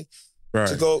my way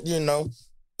to go. You know,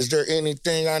 is there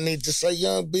anything I need to say,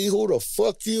 Young B? Who the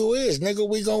fuck you is, nigga?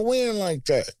 We gonna win like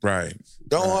that. Right.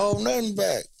 Don't hold nothing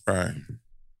back. Right.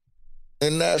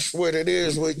 And that's what it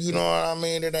is. With you know what I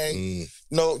mean? It ain't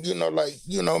no, you know, like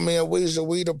me and Weezer,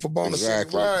 we the Pomona City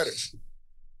Riders.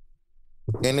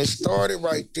 And it started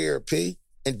right there, P.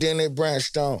 And then it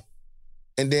branched on.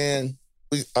 And then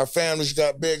our families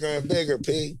got bigger and bigger,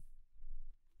 P.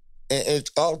 And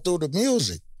it's all through the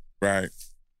music. Right.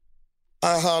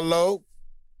 Hello.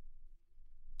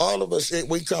 All of us,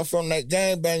 we come from that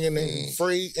gang banging and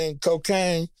free and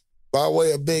cocaine. By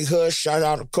way of Big Hush, shout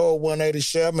out to Code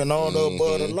 187 and all the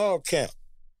above the law camp.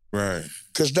 Right.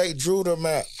 Because they drew the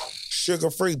map. Sugar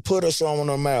Free put us on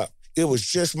the map. It was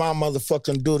just my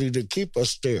motherfucking duty to keep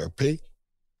us there, P.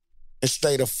 And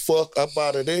stay the fuck up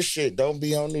out of this shit. Don't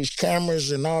be on these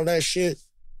cameras and all that shit.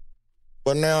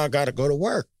 But now I gotta go to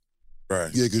work.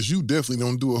 Right. Yeah, because you definitely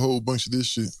don't do a whole bunch of this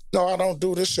shit. No, I don't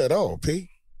do this at all, P.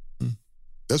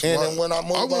 That's And why then when I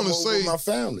move with my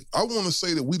family. I want to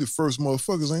say that we the first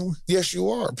motherfuckers, ain't we? Yes, you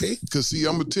are, P. Because, see,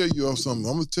 I'm going to tell you all something.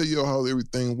 I'm going to tell you all how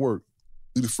everything worked.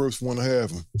 We the first one to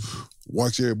have them.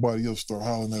 Watch everybody else start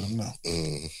hollering at them now.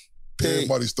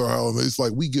 Everybody start hollering. It's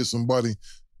like we get somebody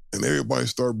and everybody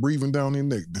start breathing down their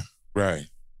neck. Right.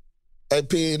 Hey,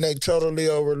 P, and they totally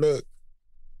overlook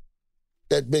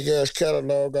that big-ass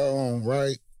catalog I own,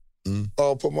 right?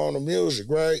 All Pomona music,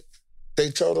 right? They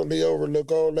totally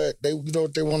overlook all that. They, you know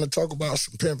what they want to talk about?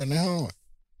 Some pimping and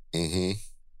hoeing.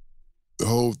 The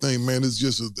whole thing, man, it's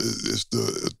just it's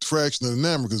the attraction of the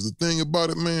number. Because the thing about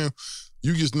it, man,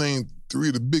 you just named 3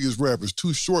 of the biggest rappers.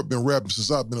 Too Short been rapping since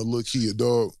I've been a little kid,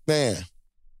 dog. Man.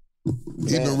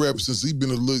 He been rapping since I've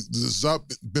been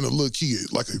a little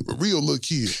kid, like a real little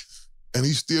kid. And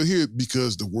he's still here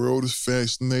because the world is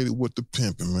fascinated with the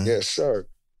pimping, man. Yes, sir.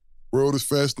 World is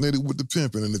fascinated with the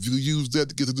pimping. And if you use that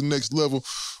to get to the next level,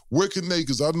 where can they?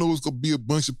 Because I know it's going to be a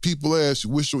bunch of people ask you,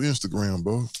 what's your Instagram,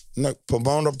 bro? No,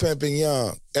 Pomona Pimpin'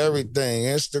 Young. Everything.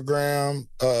 Instagram,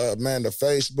 man, the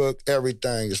Facebook,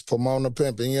 everything is Pomona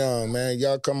Pimpin' Young, man.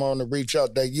 Y'all come on and reach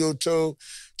out that YouTube.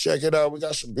 Check it out. We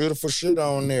got some beautiful shit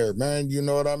on there, man. You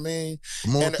know what I mean?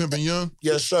 Pomona Pimpin' Young?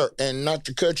 Yes, sir. And not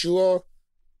to cut you off,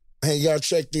 hey, y'all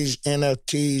check these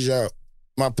NFTs out.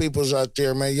 My people's out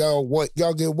there, man.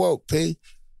 Y'all get woke, P.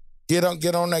 Get on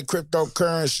that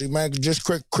cryptocurrency, man. Just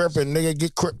quit cripping, nigga.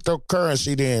 Get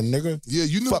cryptocurrency then, nigga. Yeah,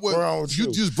 you know Fuck what? Wrong with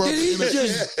You just brought the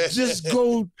NFT. just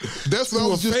go that's what I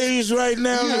was through a phase right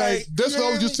now. Yeah, like that's what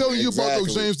I was just telling you about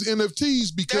those, James, the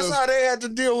NFTs, because that's how they had to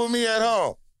deal with me at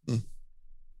home.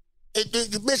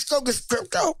 Bitch, go get some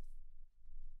crypto.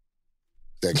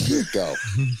 That crypto.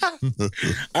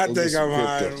 I think I'm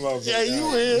high. Yeah, you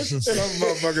is. Some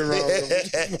motherfucking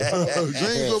wrong.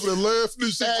 James over there laughing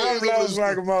and shit. I'm laughing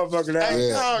like a motherfucker.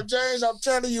 Hey, no, James, I'm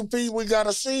telling you, Pete, we got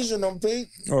to season them, Pete.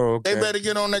 Oh, okay. They better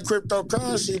get on that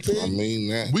cryptocurrency, Pete. I mean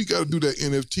that. We got to do that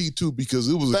NFT too, because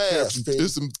it was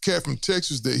it's some cat from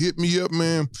Texas that hit me up,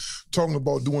 man, talking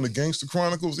about doing the Gangsta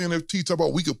Chronicles NFT. Talk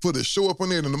about we could put a show up on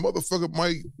there and the motherfucker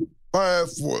might buy it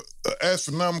for an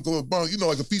astronomical amount,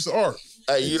 like a piece of art.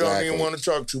 Hey, you don't even want to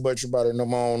talk too much about it no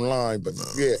more online, but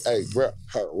yeah, hey, bro,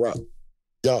 hurry up.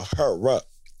 Y'all hurry up.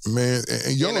 Man,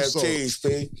 and y'all NFTs,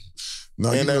 P.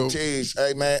 Now, NFTs.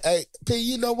 Hey, man. Hey, P,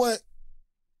 you know what?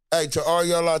 Hey, to all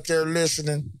y'all out there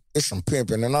listening, it's some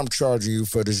pimping, and I'm charging you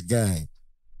for this game.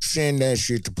 Send that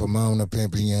shit to Pomona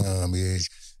Pimpin' Young, bitch.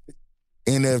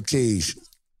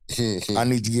 NFTs. I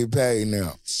need to get paid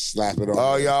now. Slap it on.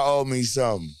 All y'all owe me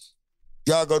something.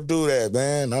 Y'all go do that,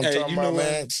 man. I'm talking about,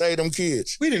 man, say them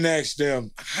kids. We didn't ask them,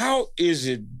 how is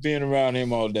it being around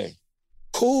him all day?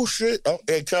 Cool shit. Oh,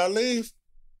 and can I leave?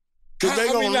 Because they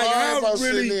going to lie about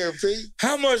sitting there, P.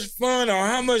 How much fun or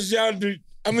how much y'all do?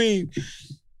 I mean,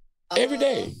 every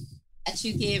day. That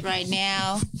you get right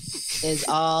now is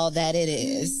all that it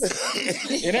is.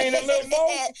 It ain't a little more?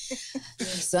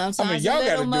 Sometimes y'all a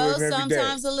little gotta more, do it every day.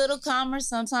 sometimes a little calmer,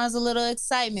 sometimes a little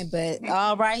excitement, but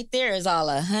all right there is all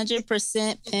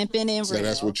 100% pimping and So real.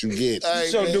 that's what you get. Hey,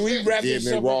 So man. do we wrap Getting this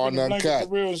it up raw in and a blanket uncut.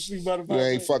 for real, sleep by the You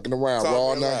fire? ain't fucking around. Talk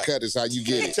Raw and real uncut is how you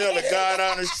get it. Tell the God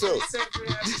honest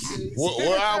truth.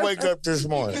 Where I wake up this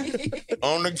morning.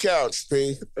 on the couch,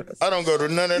 P. I don't go to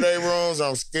none of their rooms.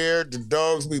 I'm scared. The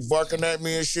dogs be barking at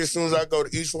me and shit. As soon as I go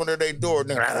to each one of their doors,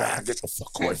 nigga, get the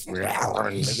fuck away from me.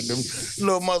 Nigga, them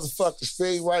little motherfuckers,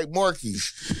 P, right?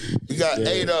 Morkies. You got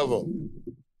 8 of them.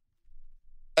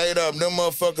 8 of them. Them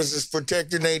motherfuckers is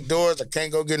protecting their doors. I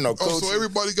can't go get no coochie. Oh, so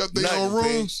everybody got their own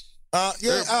rooms?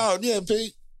 Yeah,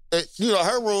 P. You know,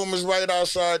 her room is right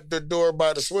outside the door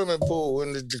by the swimming pool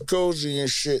and the jacuzzi and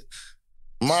shit.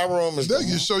 My room is... That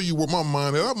just show you where my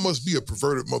mind is. I must be a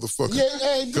perverted motherfucker.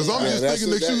 Yeah, because I'm just thinking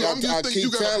that you... I'm just thinking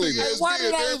you got a big ass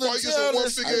bed. Everybody gets a one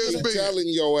big ass bed. Telling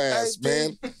your ass,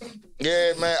 man.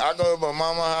 Yeah, man. I go to my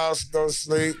mama's house, go to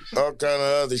sleep, all kind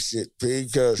of other shit, P.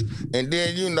 And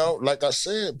then, you know, like I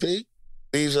said, P,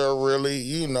 these are really,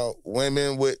 you know,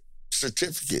 women with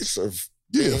certificates of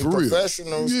being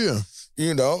professionals. Yeah.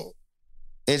 You know,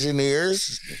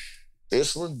 engineers.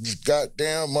 This one's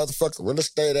goddamn motherfucking real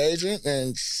estate agent,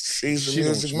 and she's the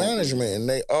music management, and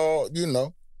they all, you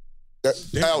know.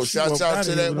 Shout out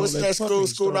to that. What's that school?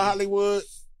 School of Hollywood.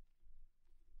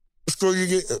 What school you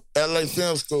get? LA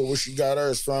Film School, where she got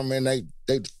hers from, and they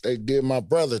did my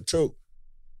brother too.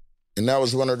 And that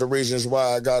was one of the reasons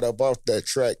why I got up off that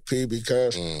track, P,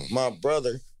 because my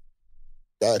brother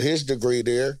got his degree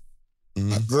there.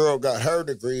 My girl got her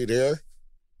degree there.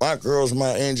 My girl's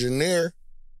my engineer.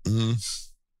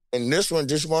 And this one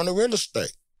just wanted real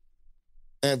estate.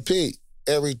 And Pete,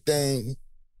 everything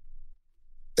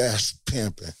that's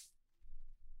pimping.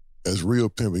 That's real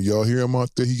pimping. Y'all hear him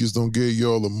out there? He just don't give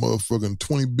y'all a motherfucking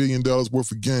 $20 billion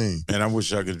worth of game. And I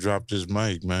wish I could drop this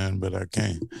mic, man, but I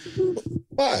can't.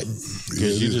 Why?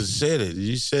 Because you just said it.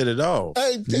 You said it all.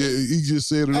 Hey, Pete. Yeah, he just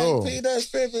said it all. Hey, Pete, that's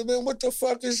pimping, man. What the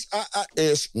fuck is...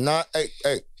 it's not...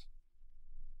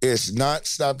 It's not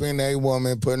stopping a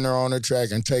woman, putting her on a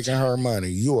track and taking her money.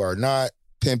 You are not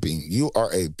pimping. You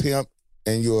are a pimp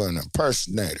and you're an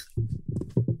impersonator.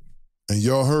 And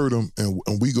y'all heard him, and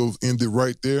we go end it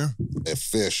right there.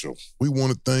 Official. We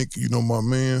want to thank, you know, my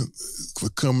man for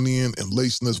coming in and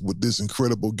lacing us with this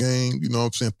incredible game. You know what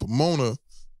I'm saying? Pomona,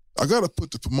 I got to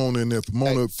put the Pomona in there.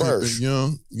 Pomona first.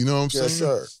 Young, you know what I'm saying? Yes,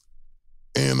 sir.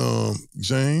 And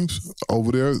James,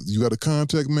 over there, you got a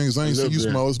contact, man, because I ain't seen you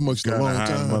smile as much in a long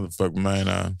time. Motherfucker,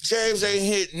 man. James ain't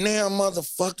hit now,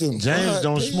 motherfucking James blood,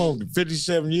 don't Pete. smoke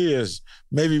 57 years.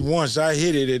 Maybe once I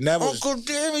hit it, and that was Uncle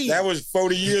Demi. That was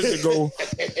 40 years ago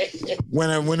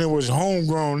when it was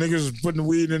homegrown. Niggas was putting the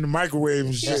weed in the microwave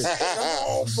and shit.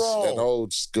 That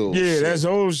old school shit. That's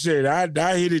old shit. I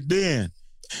hit it then.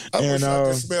 I wish I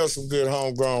could smell some good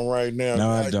homegrown right now.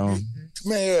 No, I don't.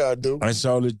 Man, yeah, I do. That's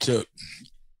all it took.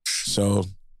 So,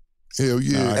 hell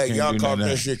yeah. Hey, y'all call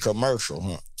that shit commercial,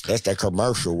 huh? That's that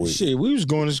commercial weed. Shit, we was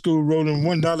going to school rolling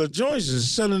 $1 joints and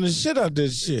selling the shit out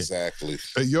this shit. Exactly.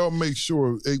 Hey, y'all make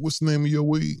sure, what's the name of your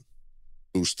weed?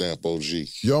 Blue Stamp OG.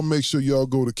 Y'all make sure y'all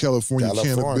go to California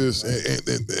Cannabis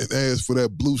and ask for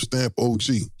that Blue Stamp OG.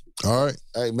 All right?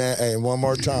 Hey, man, one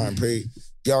more time, Pete.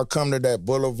 Y'all come to that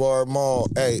Boulevard Mall.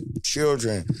 Hey,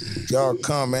 children, y'all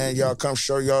come, man. Y'all come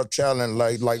show y'all talent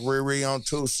like Riri on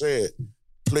 2 said.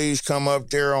 Please come up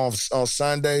there on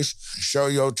Sundays, show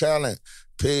your talent.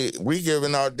 P, we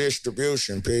giving out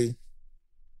distribution, P.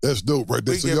 That's dope right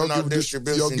there. We giving out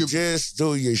distribution. Just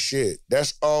do your shit.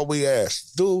 That's all we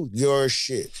ask. Do your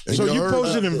shit. So you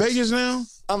posted in Vegas now?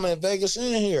 I'm in Vegas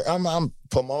in here. I'm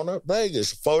Pomona,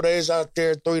 Vegas. 4 days out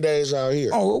there, 3 days out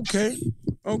here. Oh, okay.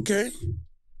 Okay.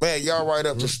 Man, y'all right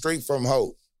up the street from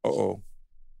Hope. Uh-oh.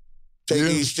 Take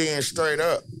East End straight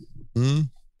up. Mm-hmm.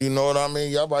 You know what I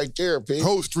mean? Y'all right there, Pete.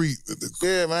 Hope Street.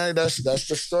 Yeah, man, that's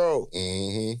the stroll.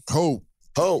 Mm-hmm. Hope.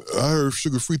 I heard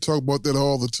Sugar Free talk about that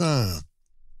all the time.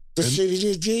 The city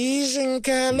of G's in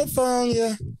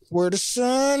California, where the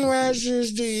sun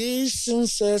rises the east and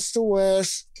sets the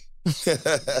west.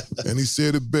 And he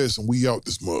said it best, and we out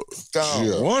this mug.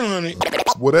 Yeah. 100.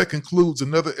 Well, that concludes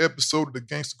another episode of the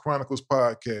Gangster Chronicles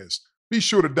podcast. Be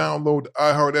sure to download the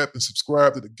iHeart app and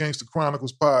subscribe to the Gangster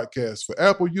Chronicles podcast. For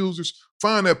Apple users,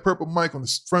 find that purple mic on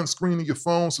the front screen of your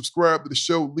phone, subscribe to the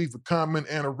show, leave a comment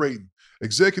and a rating.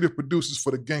 Executive producers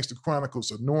for the Gangster Chronicles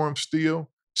are Norm Steele,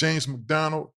 James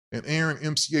McDonald, and Aaron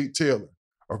MC8 Taylor.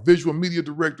 Our visual media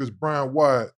director is Brian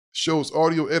Wyatt. The show's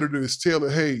audio editor is Taylor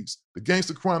Hayes. The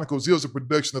Gangster Chronicles is a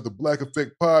production of the Black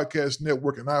Effect Podcast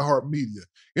Network and iHeartMedia.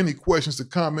 Any questions or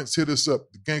comments, hit us up,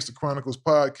 the Gangster Chronicles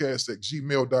Podcast at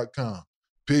gmail.com.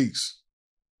 Peace.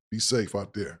 Be safe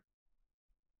out there.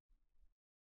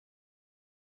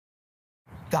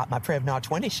 Got my Prevnar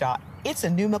 20 shot. It's a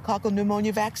pneumococcal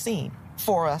pneumonia vaccine.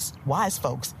 For us, wise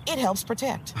folks, it helps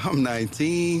protect. I'm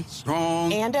 19,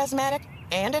 strong. And asthmatic,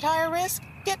 and at higher risk.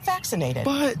 get vaccinated.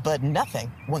 But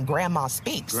nothing when grandma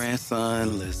speaks.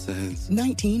 Grandson listens.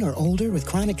 19 or older with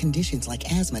chronic conditions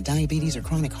like asthma, diabetes, or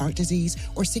chronic heart disease,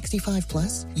 or 65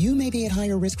 plus, you may be at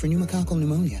higher risk for pneumococcal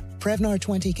pneumonia. Prevnar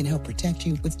 20 can help protect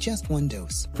you with just one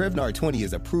dose. Prevnar 20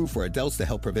 is approved for adults to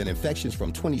help prevent infections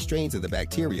from 20 strains of the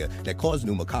bacteria that cause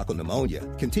pneumococcal pneumonia.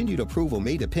 Continued approval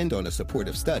may depend on a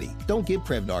supportive study. Don't give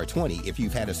Prevnar 20 if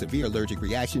you've had a severe allergic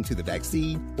reaction to the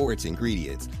vaccine or its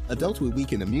ingredients. Adults with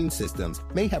weakened immune systems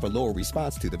may have a lower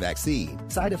response to the vaccine.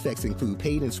 Side effects include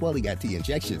pain and swelling at the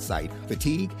injection site,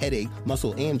 fatigue, headache,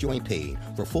 muscle, and joint pain.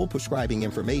 For full prescribing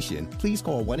information, please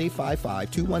call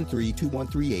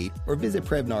 1-855-213-2138 or visit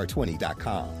Prevnar20.com.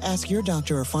 Ask your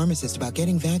doctor or pharmacist about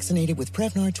getting vaccinated with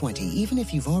Prevnar 20, even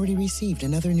if you've already received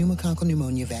another pneumococcal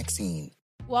pneumonia vaccine.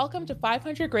 Welcome to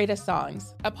 500 Greatest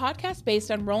Songs, a podcast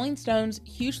based on Rolling Stone's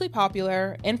hugely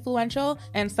popular, influential,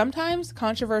 and sometimes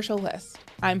controversial list.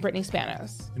 I'm Brittany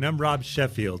Spanos. And I'm Rob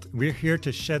Sheffield. We're here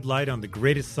to shed light on the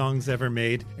greatest songs ever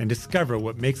made and discover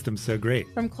what makes them so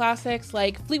great. From classics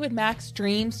like Fleetwood Mac's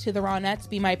Dreams to the Ronettes'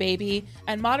 Be My Baby,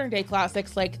 and modern-day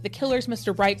classics like The Killer's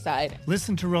Mr. Brightside.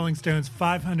 Listen to Rolling Stone's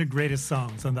 500 Greatest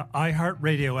Songs on the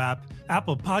iHeartRadio app,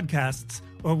 Apple Podcasts,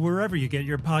 or wherever you get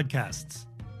your podcasts.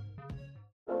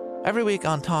 Every week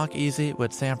on Talk Easy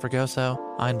with Sam Fragoso,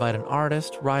 I invite an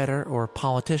artist, writer, or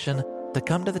politician to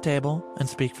come to the table and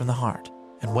speak from the heart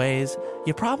in ways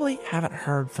you probably haven't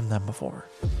heard from them before.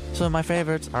 Some of my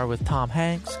favorites are with Tom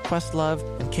Hanks, Questlove,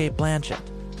 and Cate Blanchett.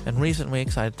 In recent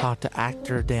weeks, I talked to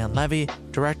actor Dan Levy,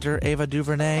 director Ava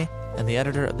DuVernay, and the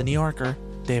editor of The New Yorker,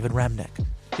 David Remnick.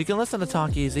 You can listen to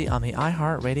Talk Easy on the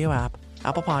iHeartRadio app,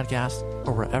 Apple Podcasts,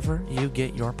 or wherever you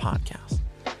get your podcasts.